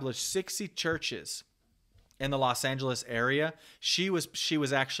established 60 churches in the Los Angeles area. She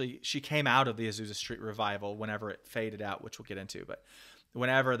came out of the Azusa Street Revival whenever it faded out, which we'll get into. But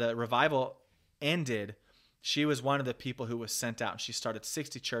whenever the revival ended, she was one of the people who was sent out, and she started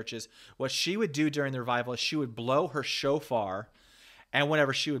 60 churches. What she would do during the revival is she would blow her shofar, And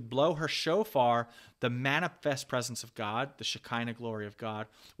whenever she would blow her shofar, the manifest presence of God, the Shekinah glory of God,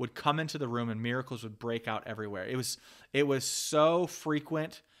 would come into the room and miracles would break out everywhere. It was so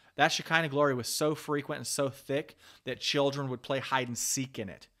frequent. That Shekinah glory was so frequent and so thick that children would play hide and seek in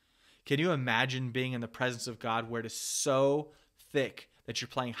it. Can you imagine being in the presence of God where it is so thick that you're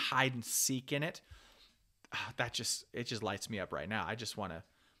playing hide and seek in it? It just lights me up right now.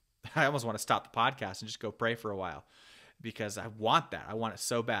 I almost want to stop the podcast and just go pray for a while, because I want that. I want it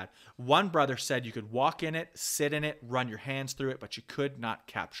so bad. One brother said you could walk in it, sit in it, run your hands through it, but you could not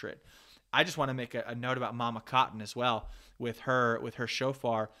capture it. I just want to make a note about Mama Cotton as well with her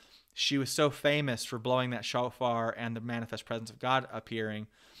shofar. She was so famous for blowing that shofar and the manifest presence of God appearing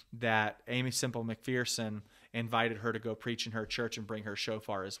that Amy Semple McPherson invited her to go preach in her church and bring her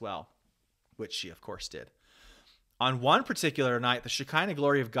shofar as well, which she of course did. On one particular night, the Shekinah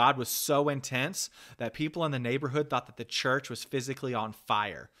glory of God was so intense that people in the neighborhood thought that the church was physically on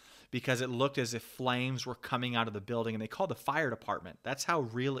fire because it looked as if flames were coming out of the building, and they called the fire department. That's how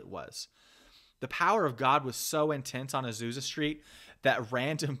real it was. The power of God was so intense on Azusa Street that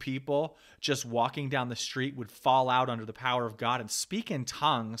random people just walking down the street would fall out under the power of God and speak in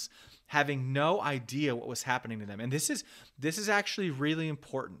tongues, having no idea what was happening to them. And this is actually really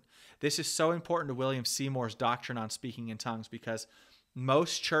important. This is so important to William Seymour's doctrine on speaking in tongues, because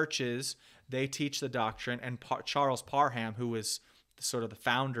most churches, they teach the doctrine, and Charles Parham, who was sort of the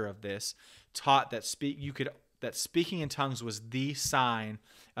founder of this, taught that speaking in tongues was the sign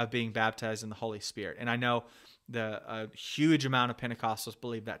of being baptized in the Holy Spirit. And I know a huge amount of Pentecostals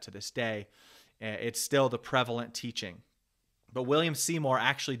believe that to this day. It's still the prevalent teaching. But William Seymour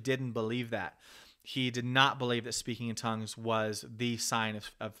actually didn't believe that. He did not believe that speaking in tongues was the sign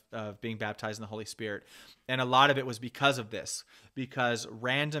of being baptized in the Holy Spirit. And a lot of it was because of this, because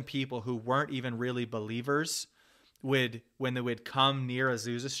random people who weren't even really believers when they would come near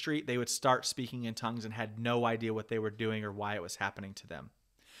Azusa Street, they would start speaking in tongues and had no idea what they were doing or why it was happening to them.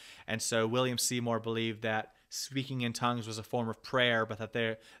 And so William Seymour believed that speaking in tongues was a form of prayer, but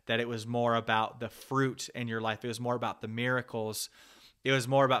that it was more about the fruit in your life. It was more about the miracles. It was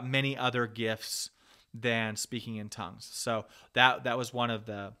more about many other gifts than speaking in tongues. So that was one of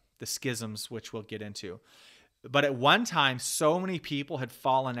the schisms, which we'll get into. But at one time, so many people had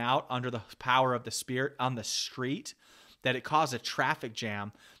fallen out under the power of the Spirit on the street that it caused a traffic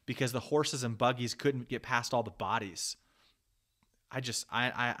jam because the horses and buggies couldn't get past all the bodies. I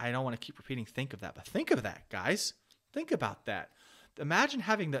don't want to keep repeating think of that, but think of that, guys. Think about that. Imagine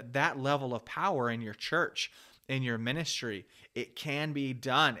having that level of power in your church, in your ministry. It can be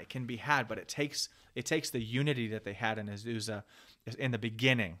done. It can be had, but it takes the unity that they had in Azusa in the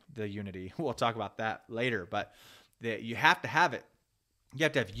beginning, the unity. We'll talk about that later, but you have to have it. You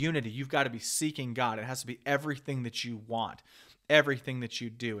have to have unity. You've got to be seeking God. It has to be everything that you want, everything that you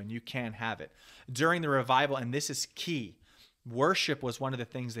do, and you can have it. During the revival, and this is key, worship was one of the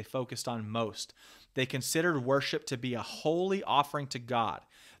things they focused on most. They considered worship to be a holy offering to God.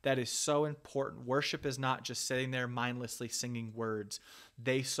 That is so important. Worship is not just sitting there mindlessly singing words.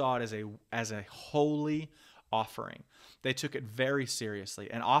 They saw it as a holy offering. They took it very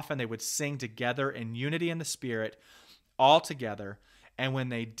seriously, and often they would sing together in unity in the Spirit, all together. And when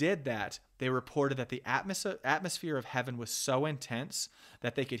they did that, they reported that the atmosphere of heaven was so intense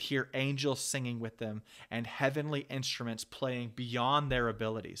that they could hear angels singing with them and heavenly instruments playing beyond their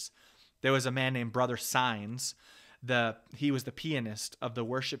abilities. There was a man named Brother Signs. He was the pianist of the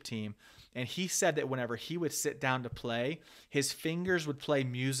worship team, and he said that whenever he would sit down to play, his fingers would play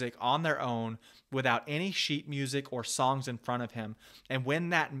music on their own without any sheet music or songs in front of him. And when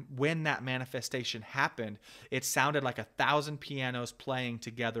that manifestation happened, it sounded like 1,000 pianos playing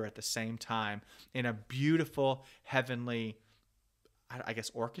together at the same time in a beautiful heavenly, I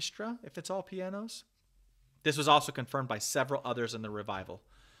guess, orchestra, if it's all pianos. This was also confirmed by several others in the revival.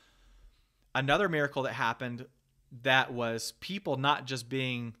 Another miracle that happened, that was people not just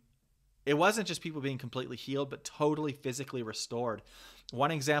being, it wasn't just people being completely healed, but totally physically restored.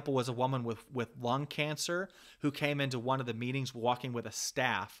 One example was a woman with lung cancer who came into one of the meetings walking with a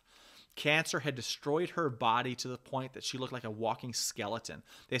staff. Cancer had destroyed her body to the point that she looked like a walking skeleton.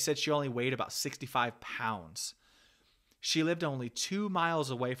 They said she only weighed about 65 pounds. She lived only 2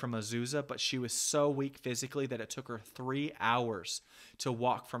 miles away from Azusa, but she was so weak physically that it took her 3 hours to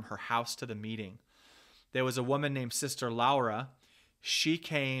walk from her house to the meeting. There was a woman named Sister Laura. She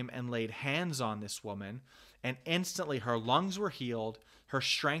came and laid hands on this woman, and instantly her lungs were healed, her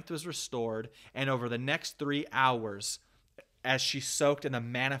strength was restored, and over the next 3 hours, as she soaked in the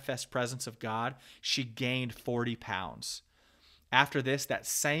manifest presence of God, she gained 40 pounds. After this, that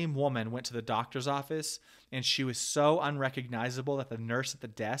same woman went to the doctor's office and she was so unrecognizable that the nurse at the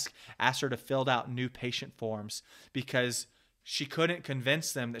desk asked her to fill out new patient forms because she couldn't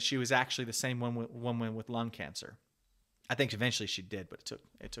convince them that she was actually the same woman with lung cancer. I think eventually she did, but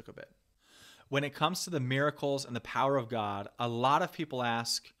it took a bit. When it comes to the miracles and the power of God, a lot of people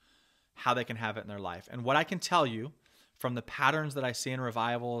ask how they can have it in their life. And what I can tell you from the patterns that I see in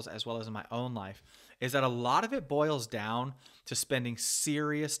revivals as well as in my own life is that a lot of it boils down to spending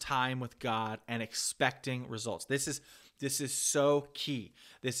serious time with God and expecting results. This is so key.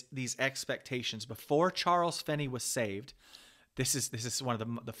 These expectations. Before Charles Finney was saved, this is one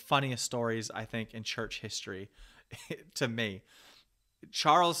of the funniest stories I think in church history to me.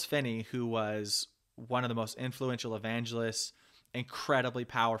 Charles Finney, who was one of the most influential evangelists, incredibly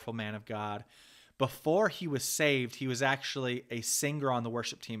powerful man of God, before he was saved, he was actually a singer on the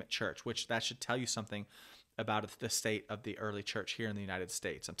worship team at church, which that should tell you something about the state of the early church here in the United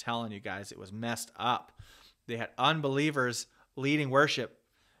States. I'm telling you guys, it was messed up. They had unbelievers leading worship,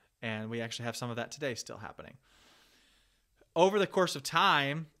 and we actually have some of that today still happening. Over the course of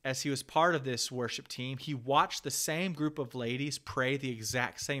time, as he was part of this worship team, he watched the same group of ladies pray the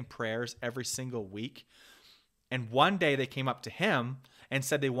exact same prayers every single week. And one day they came up to him and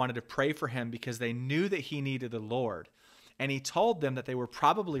said they wanted to pray for him because they knew that he needed the Lord. And he told them that they were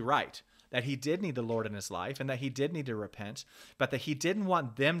probably right, that he did need the Lord in his life and that he did need to repent, but that he didn't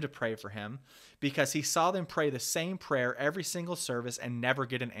want them to pray for him because he saw them pray the same prayer every single service and never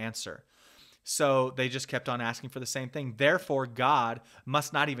get an answer. So they just kept on asking for the same thing. Therefore, God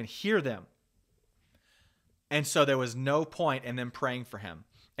must not even hear them. And so there was no point in them praying for him.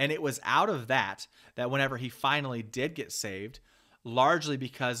 And it was out of that whenever he finally did get saved, largely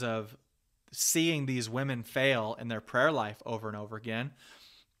because of seeing these women fail in their prayer life over and over again,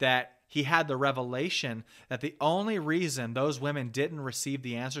 that he had the revelation that the only reason those women didn't receive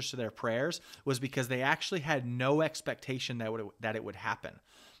the answers to their prayers was because they actually had no expectation that it would happen.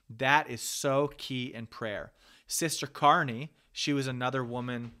 That is so key in prayer. Sister Carney, she was another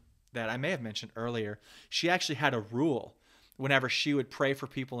woman that I may have mentioned earlier. She actually had a rule whenever she would pray for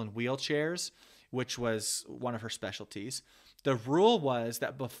people in wheelchairs, which was one of her specialties. The rule was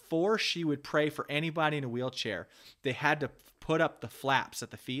that before she would pray for anybody in a wheelchair, they had to put up the flaps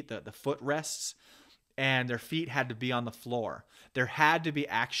at the feet, the footrests, and their feet had to be on the floor. There had to be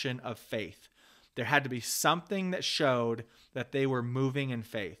action of faith. There had to be something that showed that they were moving in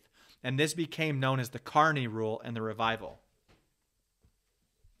faith. And this became known as the Carney rule in the revival.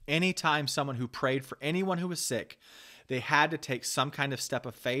 Anytime someone who prayed for anyone who was sick, they had to take some kind of step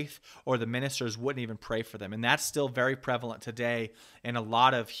of faith or the ministers wouldn't even pray for them. And that's still very prevalent today in a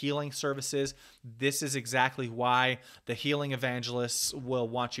lot of healing services. This is exactly why the healing evangelists will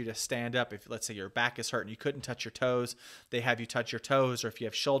want you to stand up. If, let's say, your back is hurt and you couldn't touch your toes, they have you touch your toes. Or if you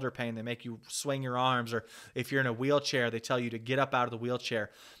have shoulder pain, they make you swing your arms. Or if you're in a wheelchair, they tell you to get up out of the wheelchair.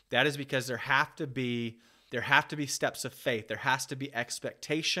 That is because there have to be steps of faith. There has to be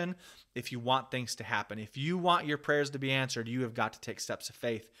expectation if you want things to happen. If you want your prayers to be answered, you have got to take steps of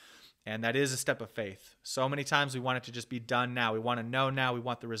faith. And that is a step of faith. So many times we want it to just be done now. We want to know now. We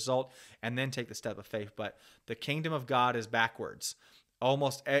want the result and then take the step of faith. But the kingdom of God is backwards.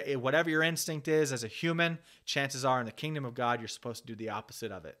 Almost whatever your instinct is as a human, chances are in the kingdom of God, you're supposed to do the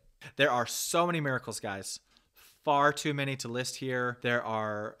opposite of it. There are so many miracles, guys. Far too many to list here. There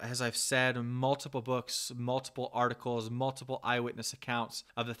are, as I've said, multiple books, multiple articles, multiple eyewitness accounts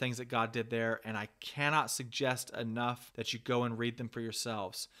of the things that God did there, and I cannot suggest enough that you go and read them for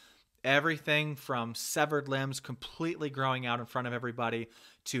yourselves. Everything from severed limbs completely growing out in front of everybody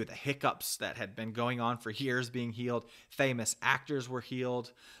to the hiccups that had been going on for years being healed. Famous actors were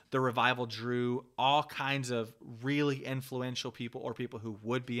healed. The revival drew all kinds of really influential people or people who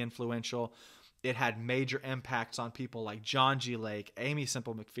would be influential. It had major impacts on people like John G. Lake, Amy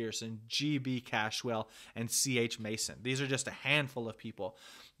Semple McPherson, G.B. Cashwell, and C.H. Mason. These are just a handful of people.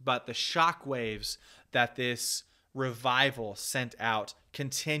 But the shockwaves that this revival sent out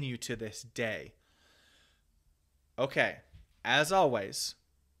continue to this day. Okay, as always,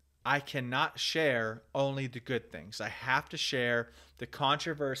 I cannot share only the good things. I have to share the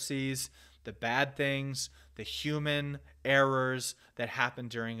controversies, the bad things, the human errors that happened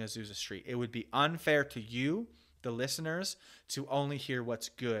during Azusa Street. It would be unfair to you, the listeners, to only hear what's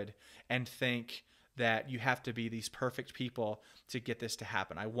good and think that you have to be these perfect people to get this to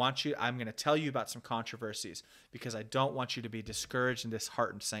happen. I'm going to tell you about some controversies because I don't want you to be discouraged and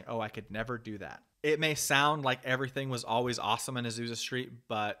disheartened saying, oh, I could never do that. It may sound like everything was always awesome in Azusa Street,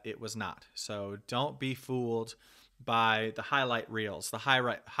 but it was not. So don't be fooled by the highlight reels, the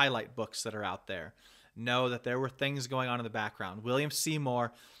highlight books that are out there. Know that there were things going on in the background. William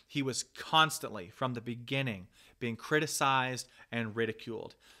Seymour, He was constantly, from the beginning, being criticized and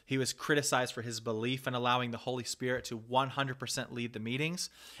ridiculed. He was criticized for his belief in allowing the Holy Spirit to 100% lead the meetings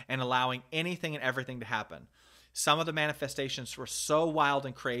and allowing anything and everything to happen. Some of the manifestations were so wild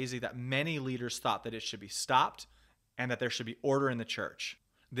and crazy that many leaders thought that it should be stopped and that there should be order in the church.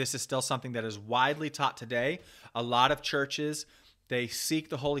 This is still something that is widely taught today. A lot of churches, they seek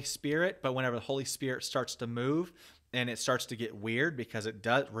the Holy Spirit, but whenever the Holy Spirit starts to move and it starts to get weird, because it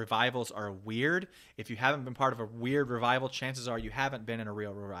does, revivals are weird. If you haven't been part of a weird revival, chances are you haven't been in a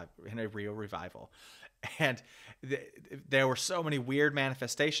real revival. And there were so many weird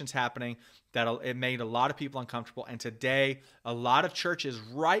manifestations happening that it made a lot of people uncomfortable. And today, a lot of churches,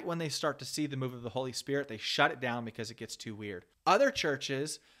 right when they start to see the move of the Holy Spirit, they shut it down because it gets too weird. Other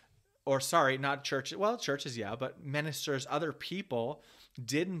churches, or sorry, not churches, well, churches, yeah, but ministers, other people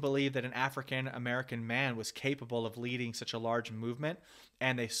didn't believe that an African-American man was capable of leading such a large movement,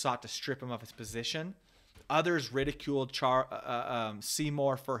 and they sought to strip him of his position. Others ridiculed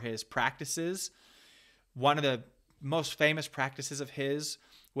Seymour for his practices. One of the most famous practices of his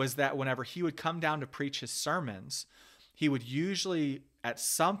was that whenever he would come down to preach his sermons, he would usually at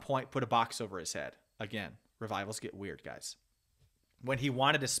some point put a box over his head. Again, revivals get weird, guys. When he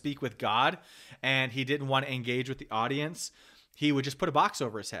wanted to speak with God and he didn't want to engage with the audience, he would just put a box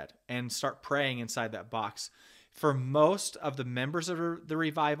over his head and start praying inside that box. For most of the members of the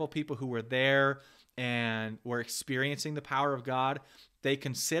revival, people who were there and were experiencing the power of God, they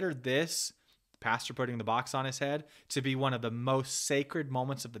considered this, pastor putting the box on his head, to be one of the most sacred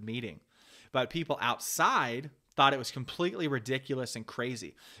moments of the meeting. But people outside thought it was completely ridiculous and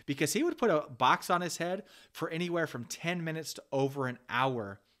crazy, because he would put a box on his head for anywhere from 10 minutes to over an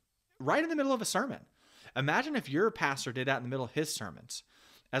hour right in the middle of a sermon. Imagine if your pastor did that in the middle of his sermons.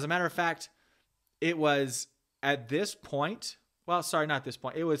 As a matter of fact, it was at this point, well, sorry, not this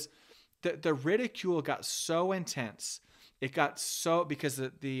point. It was the ridicule got so intense. It got so, because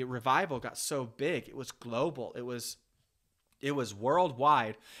the revival got so big. It was global. It was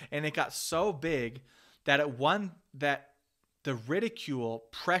worldwide, and it got so big that the ridicule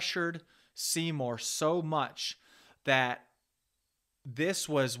pressured Seymour so much that this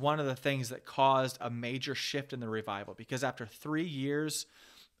was one of the things that caused a major shift in the revival. Because after 3 years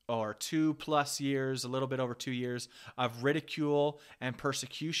or 2+ years, a little bit over 2 years of ridicule and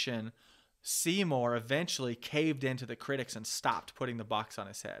persecution, Seymour eventually caved into the critics and stopped putting the box on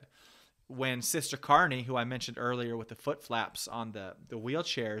his head. When Sister Carney, who I mentioned earlier with the foot flaps on the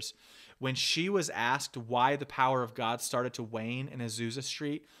wheelchairs, when she was asked why the power of God started to wane in Azusa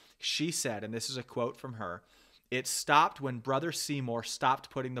Street, she said, and this is a quote from her, "It stopped when Brother Seymour stopped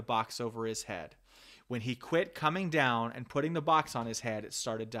putting the box over his head. When he quit coming down and putting the box on his head, it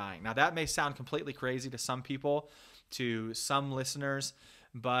started dying." Now, that may sound completely crazy to some people, to some listeners,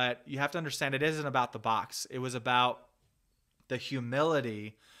 but you have to understand it isn't about the box. It was about the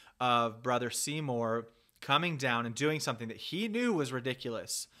humility of Brother Seymour coming down and doing something that he knew was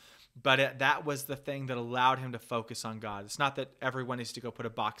ridiculous, but that was the thing that allowed him to focus on God. It's not that everyone needs to go put a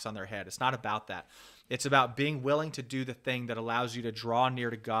box on their head. It's not about that. It's about being willing to do the thing that allows you to draw near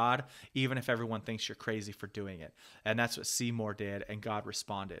to God, even if everyone thinks you're crazy for doing it. And that's what Seymour did, and God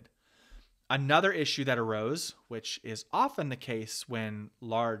responded. Another issue that arose, which is often the case when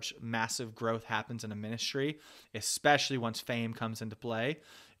large, massive growth happens in a ministry, especially once fame comes into play,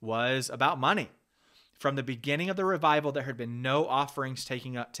 was about money. From the beginning of the revival, there had been no offerings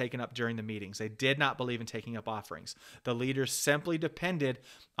taken up during the meetings. They did not believe in taking up offerings. The leaders simply depended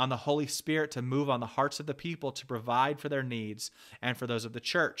on the Holy Spirit to move on the hearts of the people to provide for their needs and for those of the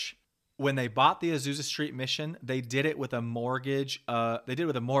church. When they bought the Azusa Street mission, they did it with a mortgage.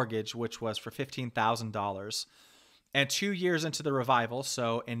 Which was for $15,000. And 2 years into the revival,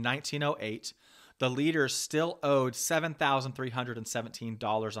 so in 1908, the leaders still owed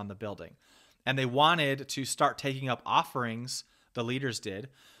 $7,317 on the building. And they wanted to start taking up offerings, the leaders did,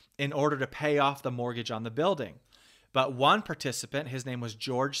 in order to pay off the mortgage on the building. But one participant, his name was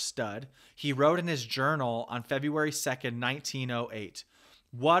George Studd, he wrote in his journal on February 2nd, 1908,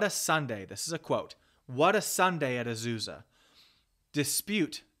 "What a Sunday," this is a quote, "what a Sunday at Azusa.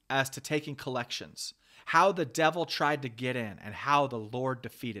 Dispute as to taking collections, how the devil tried to get in and how the Lord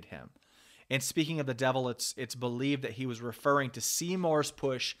defeated him." And speaking of the devil, it's believed that he was referring to Seymour's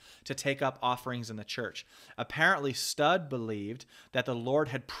push to take up offerings in the church. Apparently, Studd believed that the Lord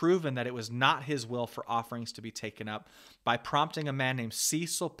had proven that it was not his will for offerings to be taken up by prompting a man named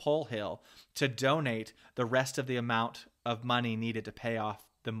Cecil Polhill to donate the rest of the amount of money needed to pay off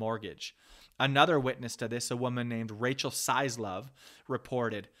the mortgage. Another witness to this, a woman named Rachel Sizelove,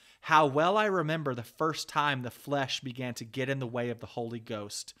 reported, How well I remember the first time the flesh began to get in the way of the Holy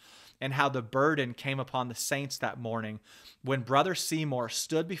Ghost, and how the burden came upon the saints that morning when Brother Seymour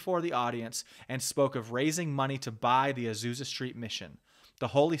stood before the audience and spoke of raising money to buy the Azusa Street mission. The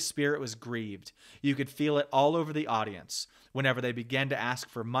Holy Spirit was grieved. You could feel it all over the audience whenever they began to ask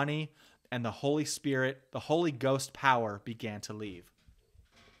for money, and the Holy Spirit, the Holy Ghost power began to leave.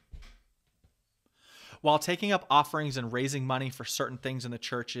 While taking up offerings and raising money for certain things in the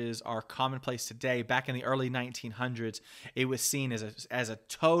churches are commonplace today, back in the early 1900s, it was seen as a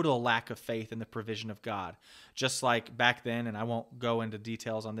total lack of faith in the provision of God. Just like back then, and I won't go into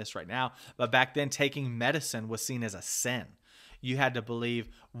details on this right now, but back then taking medicine was seen as a sin. You had to believe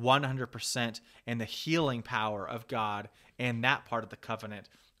 100% in the healing power of God in that part of the covenant,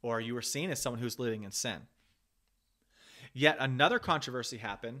 or you were seen as someone who's living in sin. Yet another controversy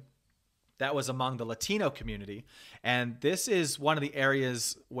happened that was among the Latino community, and this is one of the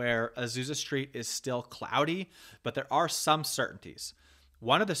areas where Azusa Street is still cloudy, but there are some certainties.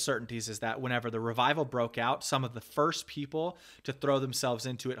 One of the certainties is that whenever the revival broke out, some of the first people to throw themselves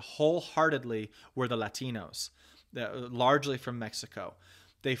into it wholeheartedly were the Latinos, largely from Mexico.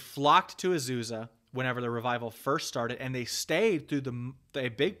 They flocked to Azusa whenever the revival first started, and they stayed through a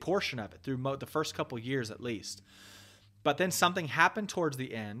big portion of it, through the first couple years at least. But then something happened towards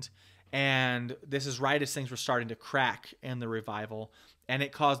the end, and this is right as things were starting to crack in the revival, and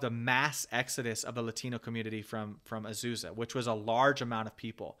it caused a mass exodus of the Latino community from Azusa, which was a large amount of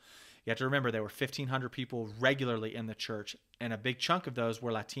people. You have to remember there were 1,500 people regularly in the church, and a big chunk of those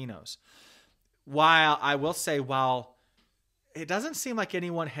were Latinos. While I will say, while it doesn't seem like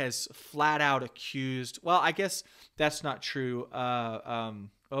anyone has flat out accused, well, I guess that's not true.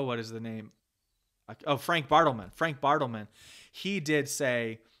 What is the name? Frank Bartleman. Frank Bartleman, he did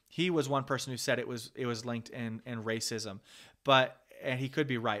say, he was one person who said it was linked in racism, and he could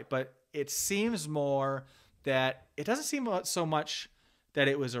be right, but it seems more that it doesn't seem so much that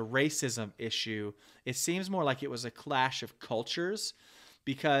it was a racism issue. It seems more like it was a clash of cultures,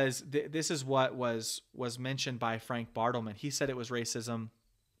 because this is what was mentioned by Frank Bartleman. He said it was racism,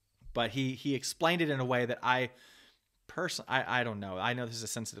 but he explained it in a way that I don't know. I know this is a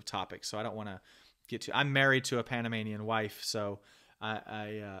sensitive topic, so I don't want to get to. I'm married to a Panamanian wife, so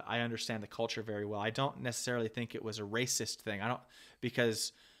I understand the culture very well. I don't necessarily think it was a racist thing.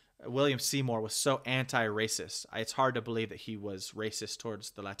 Because William Seymour was so anti-racist. It's hard to believe that he was racist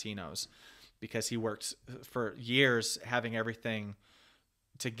towards the Latinos, because he worked for years having everything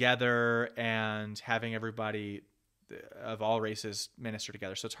together and having everybody of all races minister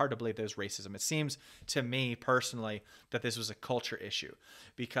together. So it's hard to believe there's racism. It seems to me personally that this was a culture issue,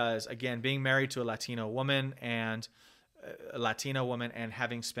 because again, being married to a Latino woman and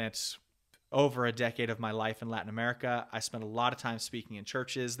having spent over a decade of my life in Latin America, I spent a lot of time speaking in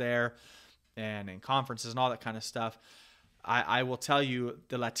churches there and in conferences and all that kind of stuff. I will tell you,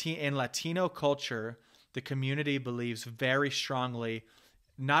 in Latino culture, the community believes very strongly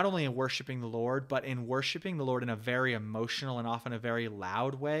not only in worshiping the Lord, but in worshiping the Lord in a very emotional and often a very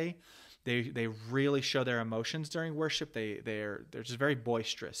loud way. They really show their emotions during worship. They're just very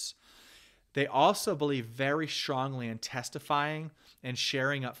boisterous. They also believe very strongly in testifying and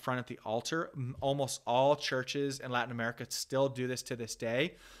sharing up front at the altar. Almost all churches in Latin America still do this to this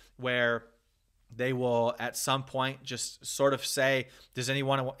day, where they will at some point just sort of say, does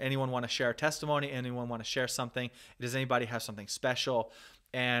anyone want to share a testimony? Anyone want to share something? Does anybody have something special?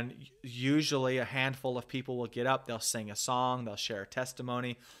 And usually a handful of people will get up, they'll sing a song, they'll share a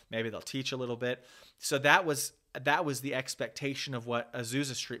testimony, maybe they'll teach a little bit. So that was the expectation of what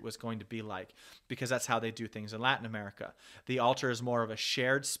Azusa Street was going to be like, because that's how they do things in Latin America. The altar is more of a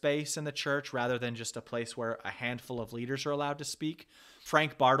shared space in the church rather than just a place where a handful of leaders are allowed to speak.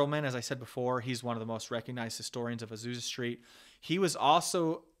 Frank Bartleman, as I said before, he's one of the most recognized historians of Azusa Street.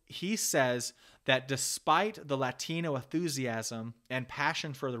 He says that despite the Latino enthusiasm and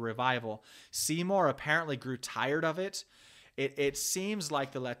passion for the revival, Seymour apparently grew tired of it. It seems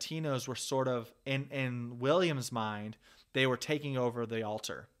like the Latinos were sort of, in William's mind, they were taking over the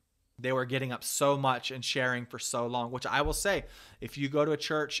altar. They were getting up so much and sharing for so long, which I will say, if you go to a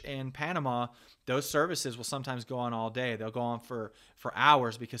church in Panama, those services will sometimes go on all day. They'll go on for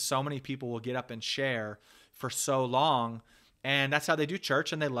hours, because so many people will get up and share for so long. And that's how they do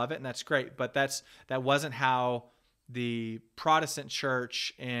church, and they love it, and that's great. But that wasn't how the Protestant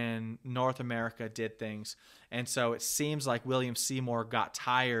church in North America did things. And so it seems like William Seymour got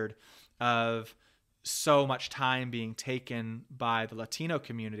tired of so much time being taken by the Latino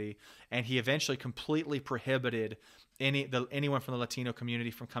community, and he eventually completely prohibited anyone from the Latino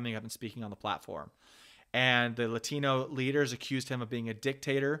community from coming up and speaking on the platform. and the Latino leaders accused him of being a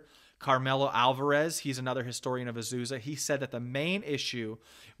dictator. Carmelo Alvarez, he's another historian of Azusa, he said that the main issue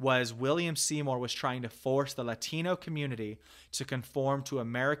was William Seymour was trying to force the Latino community to conform to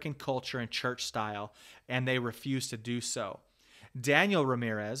American culture and church style, and they refused to do so. Daniel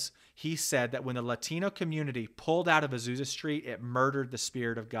Ramirez, he said that when the Latino community pulled out of Azusa Street, it murdered the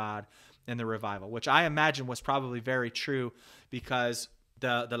Spirit of God in the revival, which I imagine was probably very true, because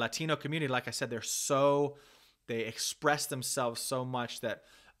the Latino community, like I said, they express themselves so much that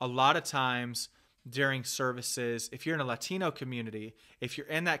a lot of times during services, if you're in a Latino community, if you're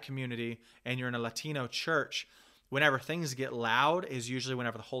in that community and you're in a Latino church, whenever things get loud is usually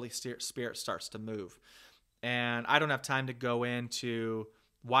whenever the Holy Spirit starts to move. And I don't have time to go into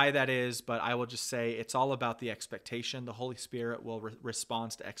why that is, but I will just say it's all about the expectation. The Holy Spirit will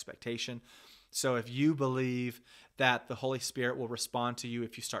respond to expectation. So if you believe that the Holy Spirit will respond to you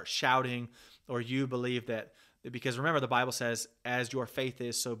if you start shouting, or you believe that, because remember the Bible says, as your faith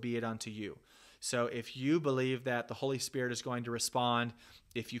is, so be it unto you. So if you believe that the Holy Spirit is going to respond,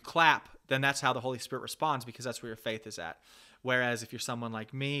 if you clap, then that's how the Holy Spirit responds, because that's where your faith is at. Whereas if you're someone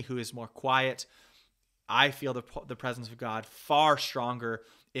like me who is more quiet, I feel the presence of God far stronger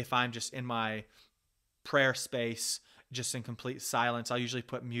if I'm just in my prayer space, just in complete silence. I'll usually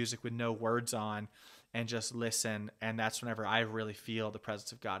put music with no words on and just listen, and that's whenever I really feel the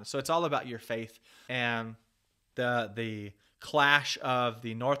presence of God. So it's all about your faith. And the clash of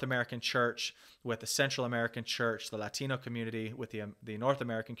the North American church with the Central American church, the Latino community with the North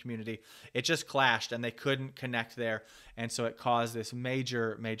American community, it just clashed and they couldn't connect there. And so it caused this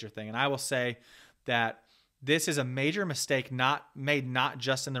major thing. And I will say that this is a major mistake not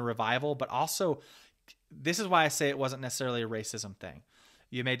just in the revival, but also this is why I say it wasn't necessarily a racism thing.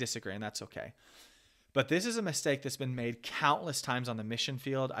 You may disagree, and that's okay. But this is a mistake that's been made countless times on the mission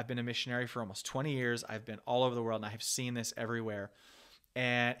field. I've been a missionary for almost 20 years. I've been all over the world, and I have seen this everywhere.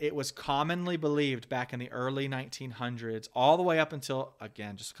 And it was commonly believed back in the early 1900s, all the way up until,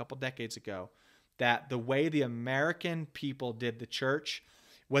 again, just a couple decades ago, that the way the American people did the church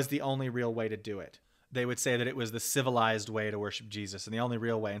was the only real way to do it. They would say that it was the civilized way to worship Jesus and the only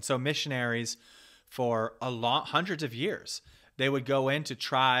real way. And so missionaries, for hundreds of years, they would go into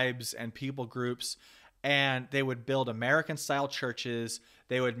tribes and people groups, and they would build American-style churches.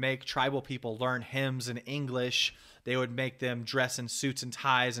 They would make tribal people learn hymns in English. They would make them dress in suits and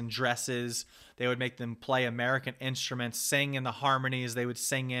ties and dresses. They would make them play American instruments, sing in the harmonies they would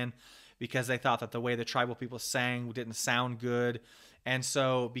sing in, because they thought that the way the tribal people sang didn't sound good. And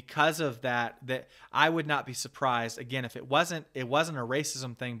so because of that I would not be surprised, again, if it wasn't a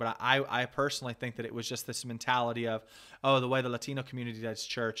racism thing, but I personally think that it was just this mentality of, oh, the way the Latino community does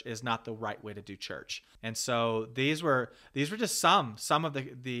church is not the right way to do church. And so these were just some of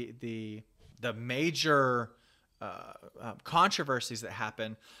the major controversies that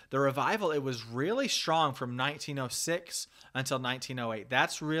happened. The revival, it was really strong from 1906 until 1908.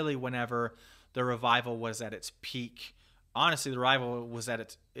 That's really whenever the revival was at its peak. Honestly, the revival was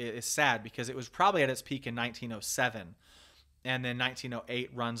it's sad because it was probably at its peak in 1907, and then 1908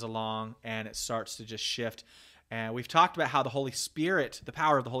 runs along and it starts to just shift. And we've talked about how the Holy Spirit, the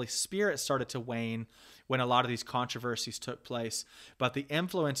power of the Holy Spirit, started to wane when a lot of these controversies took place. But the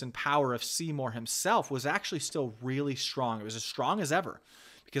influence and power of Seymour himself was actually still really strong. It was as strong as ever,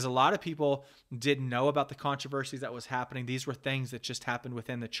 because a lot of people didn't know about the controversies that was happening. These were things that just happened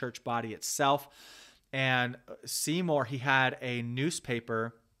within the church body itself. And Seymour, he had a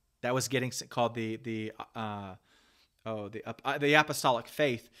newspaper that was getting called the Apostolic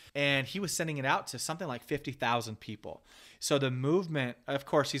Faith, and he was sending it out to something like 50,000 people. So the movement, of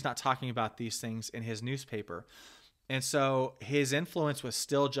course, he's not talking about these things in his newspaper, and so his influence was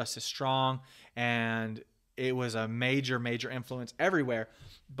still just as strong, and it was a major influence everywhere.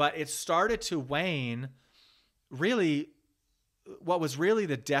 But it started to wane. Really, what was really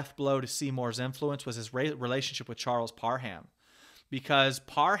the death blow to Seymour's influence was his relationship with Charles Parham, because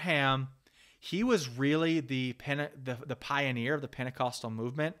Parham, he was really the pioneer of the Pentecostal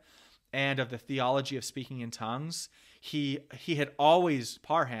movement and of the theology of speaking in tongues.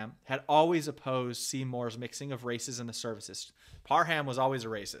 Parham had always opposed Seymour's mixing of races in the services. Parham was always a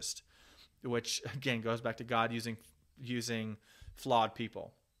racist, which again goes back to God using flawed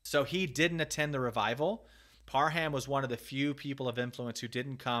people. So he didn't attend the revival. Parham was one of the few people of influence who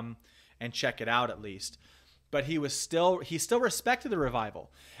didn't come and check it out, at least. But he still respected the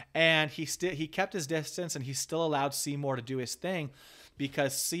revival, and he kept his distance, and he still allowed Seymour to do his thing,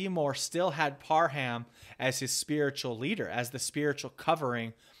 because Seymour still had Parham as his spiritual leader, as the spiritual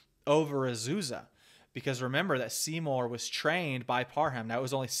covering over Azusa. Because remember that Seymour was trained by Parham. Now, it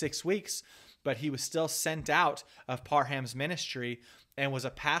was only 6 weeks, but he was still sent out of Parham's ministry and was a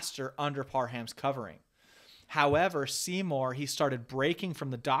pastor under Parham's covering. However, Seymour, he started breaking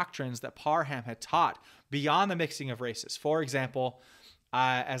from the doctrines that Parham had taught beyond the mixing of races. For example,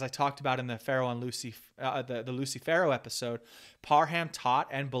 as I talked about in the Pharaoh and Lucy, the Lucy Pharaoh episode, Parham taught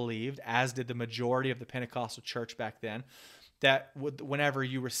and believed, as did the majority of the Pentecostal church back then, that whenever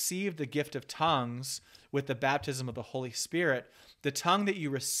you received the gift of tongues with the baptism of the Holy Spirit, the tongue that you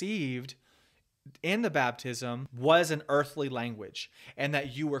received in the baptism was an earthly language, and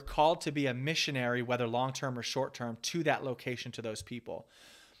that you were called to be a missionary, whether long-term or short-term, to that location, to those people.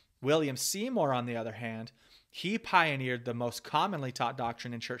 William Seymour, on the other hand, he pioneered the most commonly taught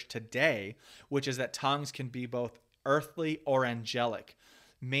doctrine in church today, which is that tongues can be both earthly or angelic,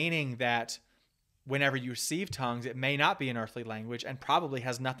 meaning that whenever you receive tongues, it may not be an earthly language and probably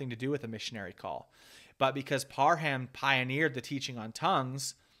has nothing to do with a missionary call. But because Parham pioneered the teaching on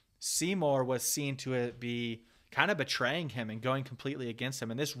tongues, Seymour was seen to be kind of betraying him and going completely against him.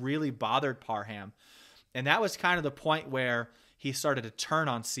 And this really bothered Parham. And that was kind of the point where he started to turn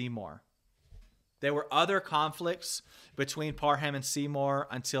on Seymour. There were other conflicts between Parham and Seymour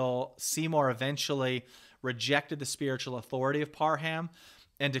until Seymour eventually rejected the spiritual authority of Parham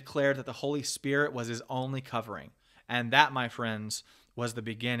and declared that the Holy Spirit was his only covering. And that, my friends, was the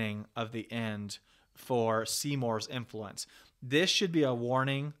beginning of the end for Seymour's influence. This should be a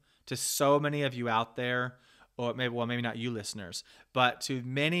warning to so many of you out there, or maybe not you listeners, but to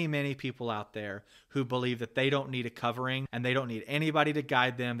many, many people out there who believe that they don't need a covering and they don't need anybody to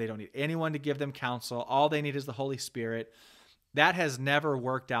guide them. They don't need anyone to give them counsel. All they need is the Holy Spirit. That has never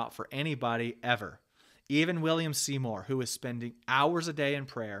worked out for anybody ever. Even William Seymour, who is spending hours a day in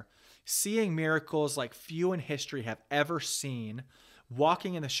prayer, seeing miracles like few in history have ever seen,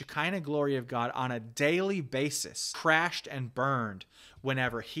 walking in the Shekinah glory of God on a daily basis, crashed and burned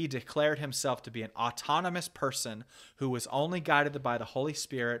whenever he declared himself to be an autonomous person who was only guided by the Holy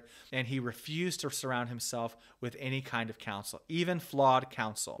Spirit, and he refused to surround himself with any kind of counsel, even flawed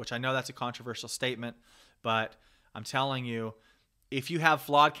counsel, which I know that's a controversial statement, but I'm telling you, if you have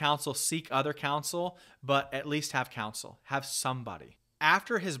flawed counsel, seek other counsel, but at least have counsel. Have somebody.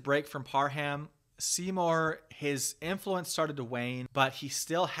 After his break from Parham, Seymour, his influence started to wane, but he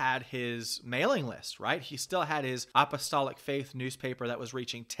still had his mailing list, right? He still had his Apostolic Faith newspaper that was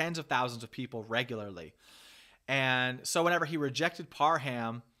reaching tens of thousands of people regularly. And so whenever he rejected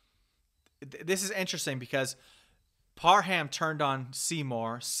Parham, this is interesting because Parham turned on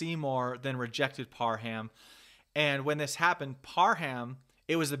Seymour. Seymour then rejected Parham. And when this happened, Parham,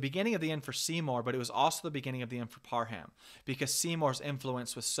 it was the beginning of the end for Seymour, but it was also the beginning of the end for Parham, because Seymour's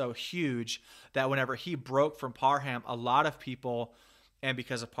influence was so huge that whenever he broke from Parham, a lot of people, and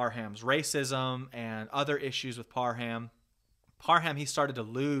because of Parham's racism and other issues with Parham, he started to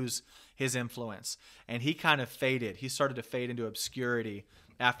lose his influence, and he kind of faded. He started to fade into obscurity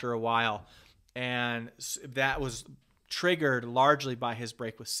after a while, and that was triggered largely by his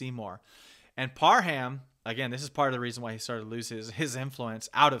break with Seymour. And Parham, again, this is part of the reason why he started to lose his influence.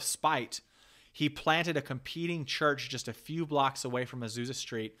 Out of spite, he planted a competing church just a few blocks away from Azusa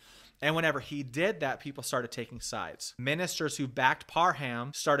Street. And whenever he did that, people started taking sides. Ministers who backed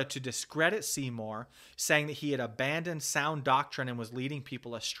Parham started to discredit Seymour, saying that he had abandoned sound doctrine and was leading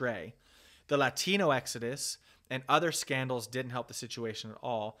people astray. The Latino exodus and other scandals didn't help the situation at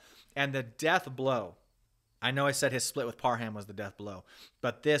all. And the death blow, I know I said his split with Parham was the death blow,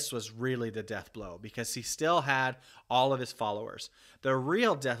 but this was really the death blow because he still had all of his followers. The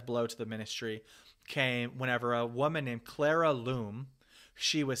real death blow to the ministry came whenever a woman named Clara Loom,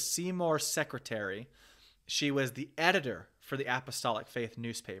 she was Seymour's secretary. She was the editor for the Apostolic Faith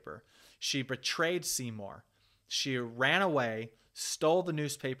newspaper. She betrayed Seymour. She ran away, stole the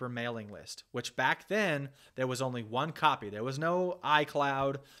newspaper mailing list, which back then there was only one copy. There was no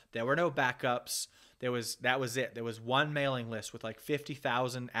iCloud. There were no backups. That was it. There was one mailing list with like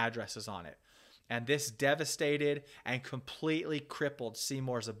 50,000 addresses on it. And this devastated and completely crippled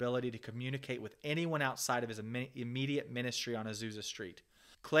Seymour's ability to communicate with anyone outside of his immediate ministry on Azusa Street.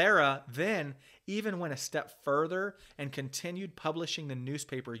 Clara then even went a step further and continued publishing the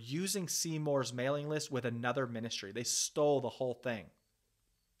newspaper using Seymour's mailing list with another ministry. They stole the whole thing.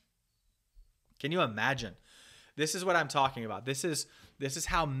 Can you imagine? This is what I'm talking about. This is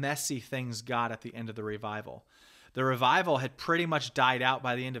how messy things got at the end of the revival. The revival had pretty much died out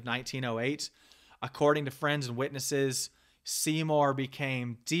by the end of 1908. According to friends and witnesses, Seymour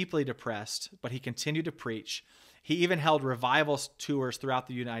became deeply depressed, but he continued to preach. He even held revival tours throughout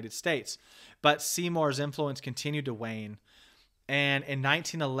the United States. But Seymour's influence continued to wane. And in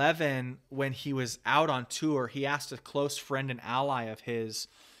 1911, when he was out on tour, he asked a close friend and ally of his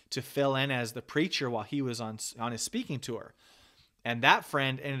to fill in as the preacher while he was on his speaking tour. And that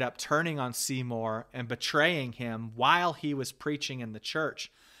friend ended up turning on Seymour and betraying him while he was preaching in the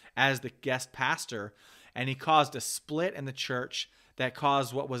church as the guest pastor. And he caused a split in the church that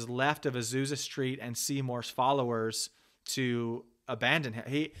caused what was left of Azusa Street and Seymour's followers to abandon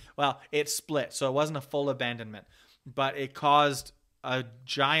him. It split, so it wasn't a full abandonment, but it caused a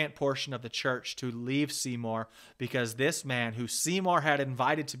giant portion of the church to leave Seymour because this man who Seymour had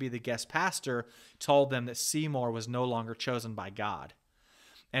invited to be the guest pastor told them that Seymour was no longer chosen by God.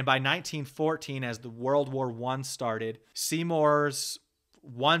 And by 1914, as the World War I started, Seymour's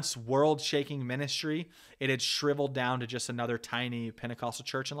once world-shaking ministry, it had shriveled down to just another tiny Pentecostal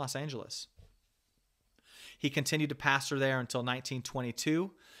church in Los Angeles. He continued to pastor there until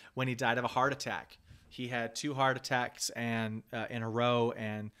 1922 when he died of a heart attack. He had 2 heart attacks in a row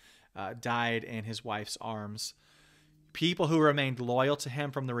and died in his wife's arms. People who remained loyal to him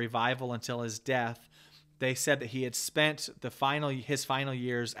from the revival until his death, they said that he had spent his final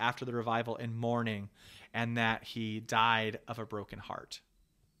years after the revival in mourning and that he died of a broken heart.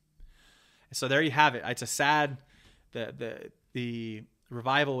 So there you have it. It's a sad, the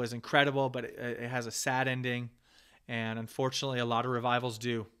revival was incredible, but it has a sad ending. And unfortunately, a lot of revivals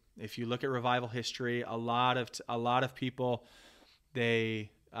do. If you look at revival history, a lot of people, I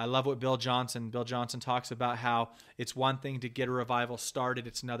love what Bill Johnson talks about, how it's one thing to get a revival started.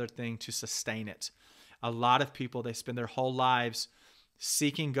 It's another thing to sustain it. A lot of people, they spend their whole lives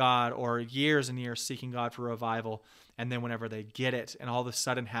seeking God, or years and years seeking God for revival. And then whenever they get it and all of a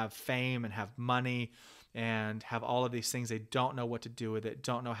sudden have fame and have money and have all of these things, they don't know what to do with it,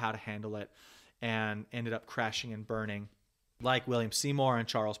 don't know how to handle it, and ended up crashing and burning, like William Seymour and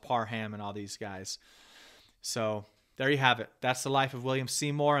Charles Parham and all these guys. So there you have it. That's the life of William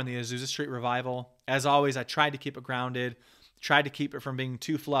Seymour and the Azusa Street Revival. As always, I tried to keep it grounded, tried to keep it from being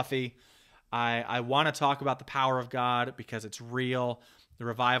too fluffy. I want to talk about the power of God because it's real. The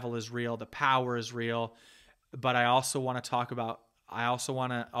revival is real. The power is real. But I also want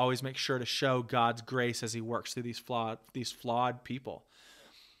to always make sure to show God's grace as he works through these flawed people.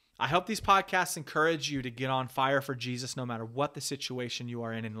 I hope these podcasts encourage you to get on fire for Jesus no matter what the situation you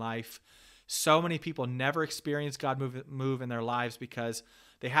are in life. So many people never experience God move in their lives because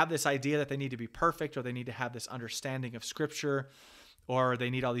they have this idea that they need to be perfect, or they need to have this understanding of Scripture, or they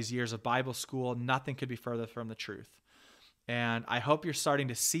need all these years of Bible school. Nothing could be further from the truth. And I hope you're starting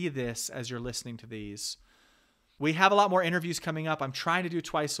to see this as you're listening to these. We have a lot more interviews coming up. I'm trying to do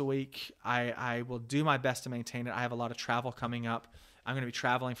twice a week. I will do my best to maintain it. I have a lot of travel coming up. I'm going to be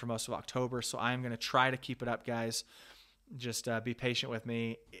traveling for most of October, so I'm going to try to keep it up, guys. Just be patient with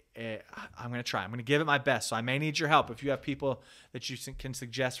me. I'm going to try. I'm going to give it my best, so I may need your help. If you have people that you can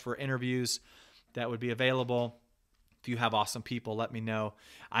suggest for interviews that would be available, if you have awesome people, let me know.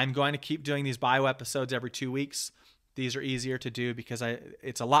 I'm going to keep doing these bio episodes every 2 weeks. These are easier to do because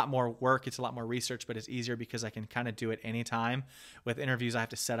it's a lot more work. It's a lot more research, but it's easier because I can kind of do it anytime. With interviews, I have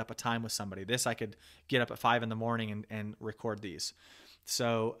to set up a time with somebody. This, I could get up at 5 a.m. and record these.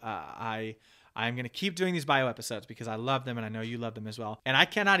 So I'm going to keep doing these bio episodes because I love them and I know you love them as well. And I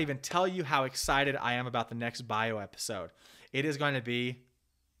cannot even tell you how excited I am about the next bio episode. It is going to be,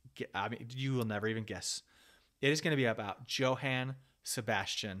 you will never even guess. It is going to be about Johann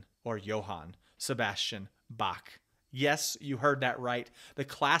Sebastian Bach. Yes, you heard that right. The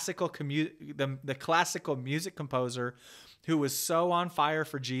classical music composer who was so on fire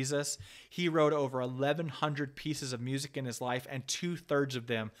for Jesus. He wrote over 1,100 pieces of music in his life, and 2/3 of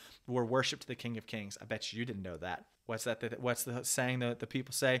them were worship to the King of Kings. I bet you didn't know that. What's the saying that the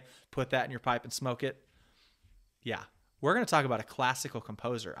people say? Put that in your pipe and smoke it. Yeah, we're going to talk about a classical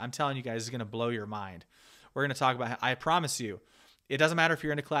composer. I'm telling you guys, it's going to blow your mind. We're going to talk about, I promise you, it doesn't matter if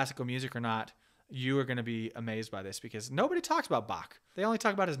you're into classical music or not. You are going to be amazed by this because nobody talks about Bach. They only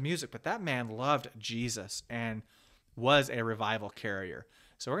talk about his music, but that man loved Jesus and was a revival carrier.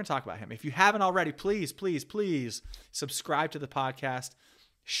 So we're going to talk about him. If you haven't already, please, please, please subscribe to the podcast,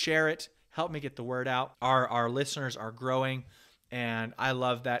 share it, help me get the word out. Our listeners are growing, and I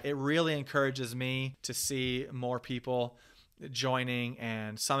love that. It really encourages me to see more people joining,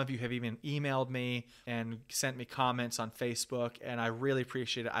 and some of you have even emailed me and sent me comments on Facebook, and I really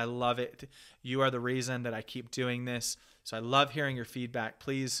appreciate it. I love it. You are the reason that I keep doing this, so I love hearing your feedback.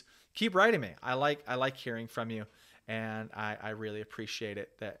 Please keep writing me. I like hearing from you, and I really appreciate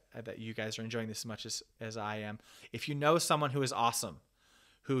it that you guys are enjoying this as much as I am. If you know someone who is awesome,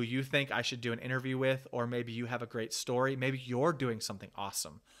 who you think I should do an interview with, or maybe you have a great story, maybe you're doing something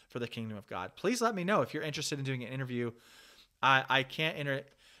awesome for the kingdom of God, please let me know. If you're interested in doing an interview, I can't enter.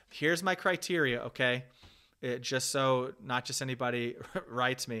 Here's my criteria, okay? just so not just anybody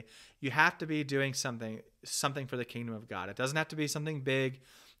writes me, you have to be doing something for the kingdom of God. It doesn't have to be something big.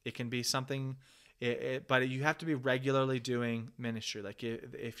 It can be something, but you have to be regularly doing ministry. Like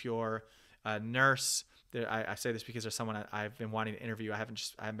if you're a nurse, I say this because there's someone I've been wanting to interview. I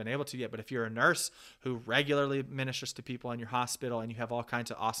haven't been able to yet. But if you're a nurse who regularly ministers to people in your hospital and you have all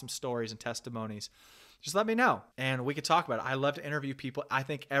kinds of awesome stories and testimonies, just let me know and we could talk about it. I love to interview people. I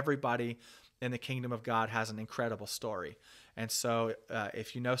think everybody in the kingdom of God has an incredible story. And so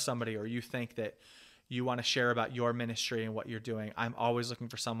if you know somebody or you think that you want to share about your ministry and what you're doing, I'm always looking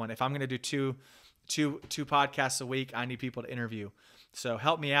for someone. If I'm going to do two podcasts a week, I need people to interview. So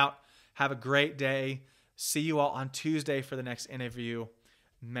help me out. Have a great day. See you all on Tuesday for the next interview.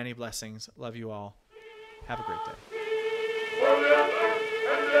 Many blessings. Love you all. Have a great day.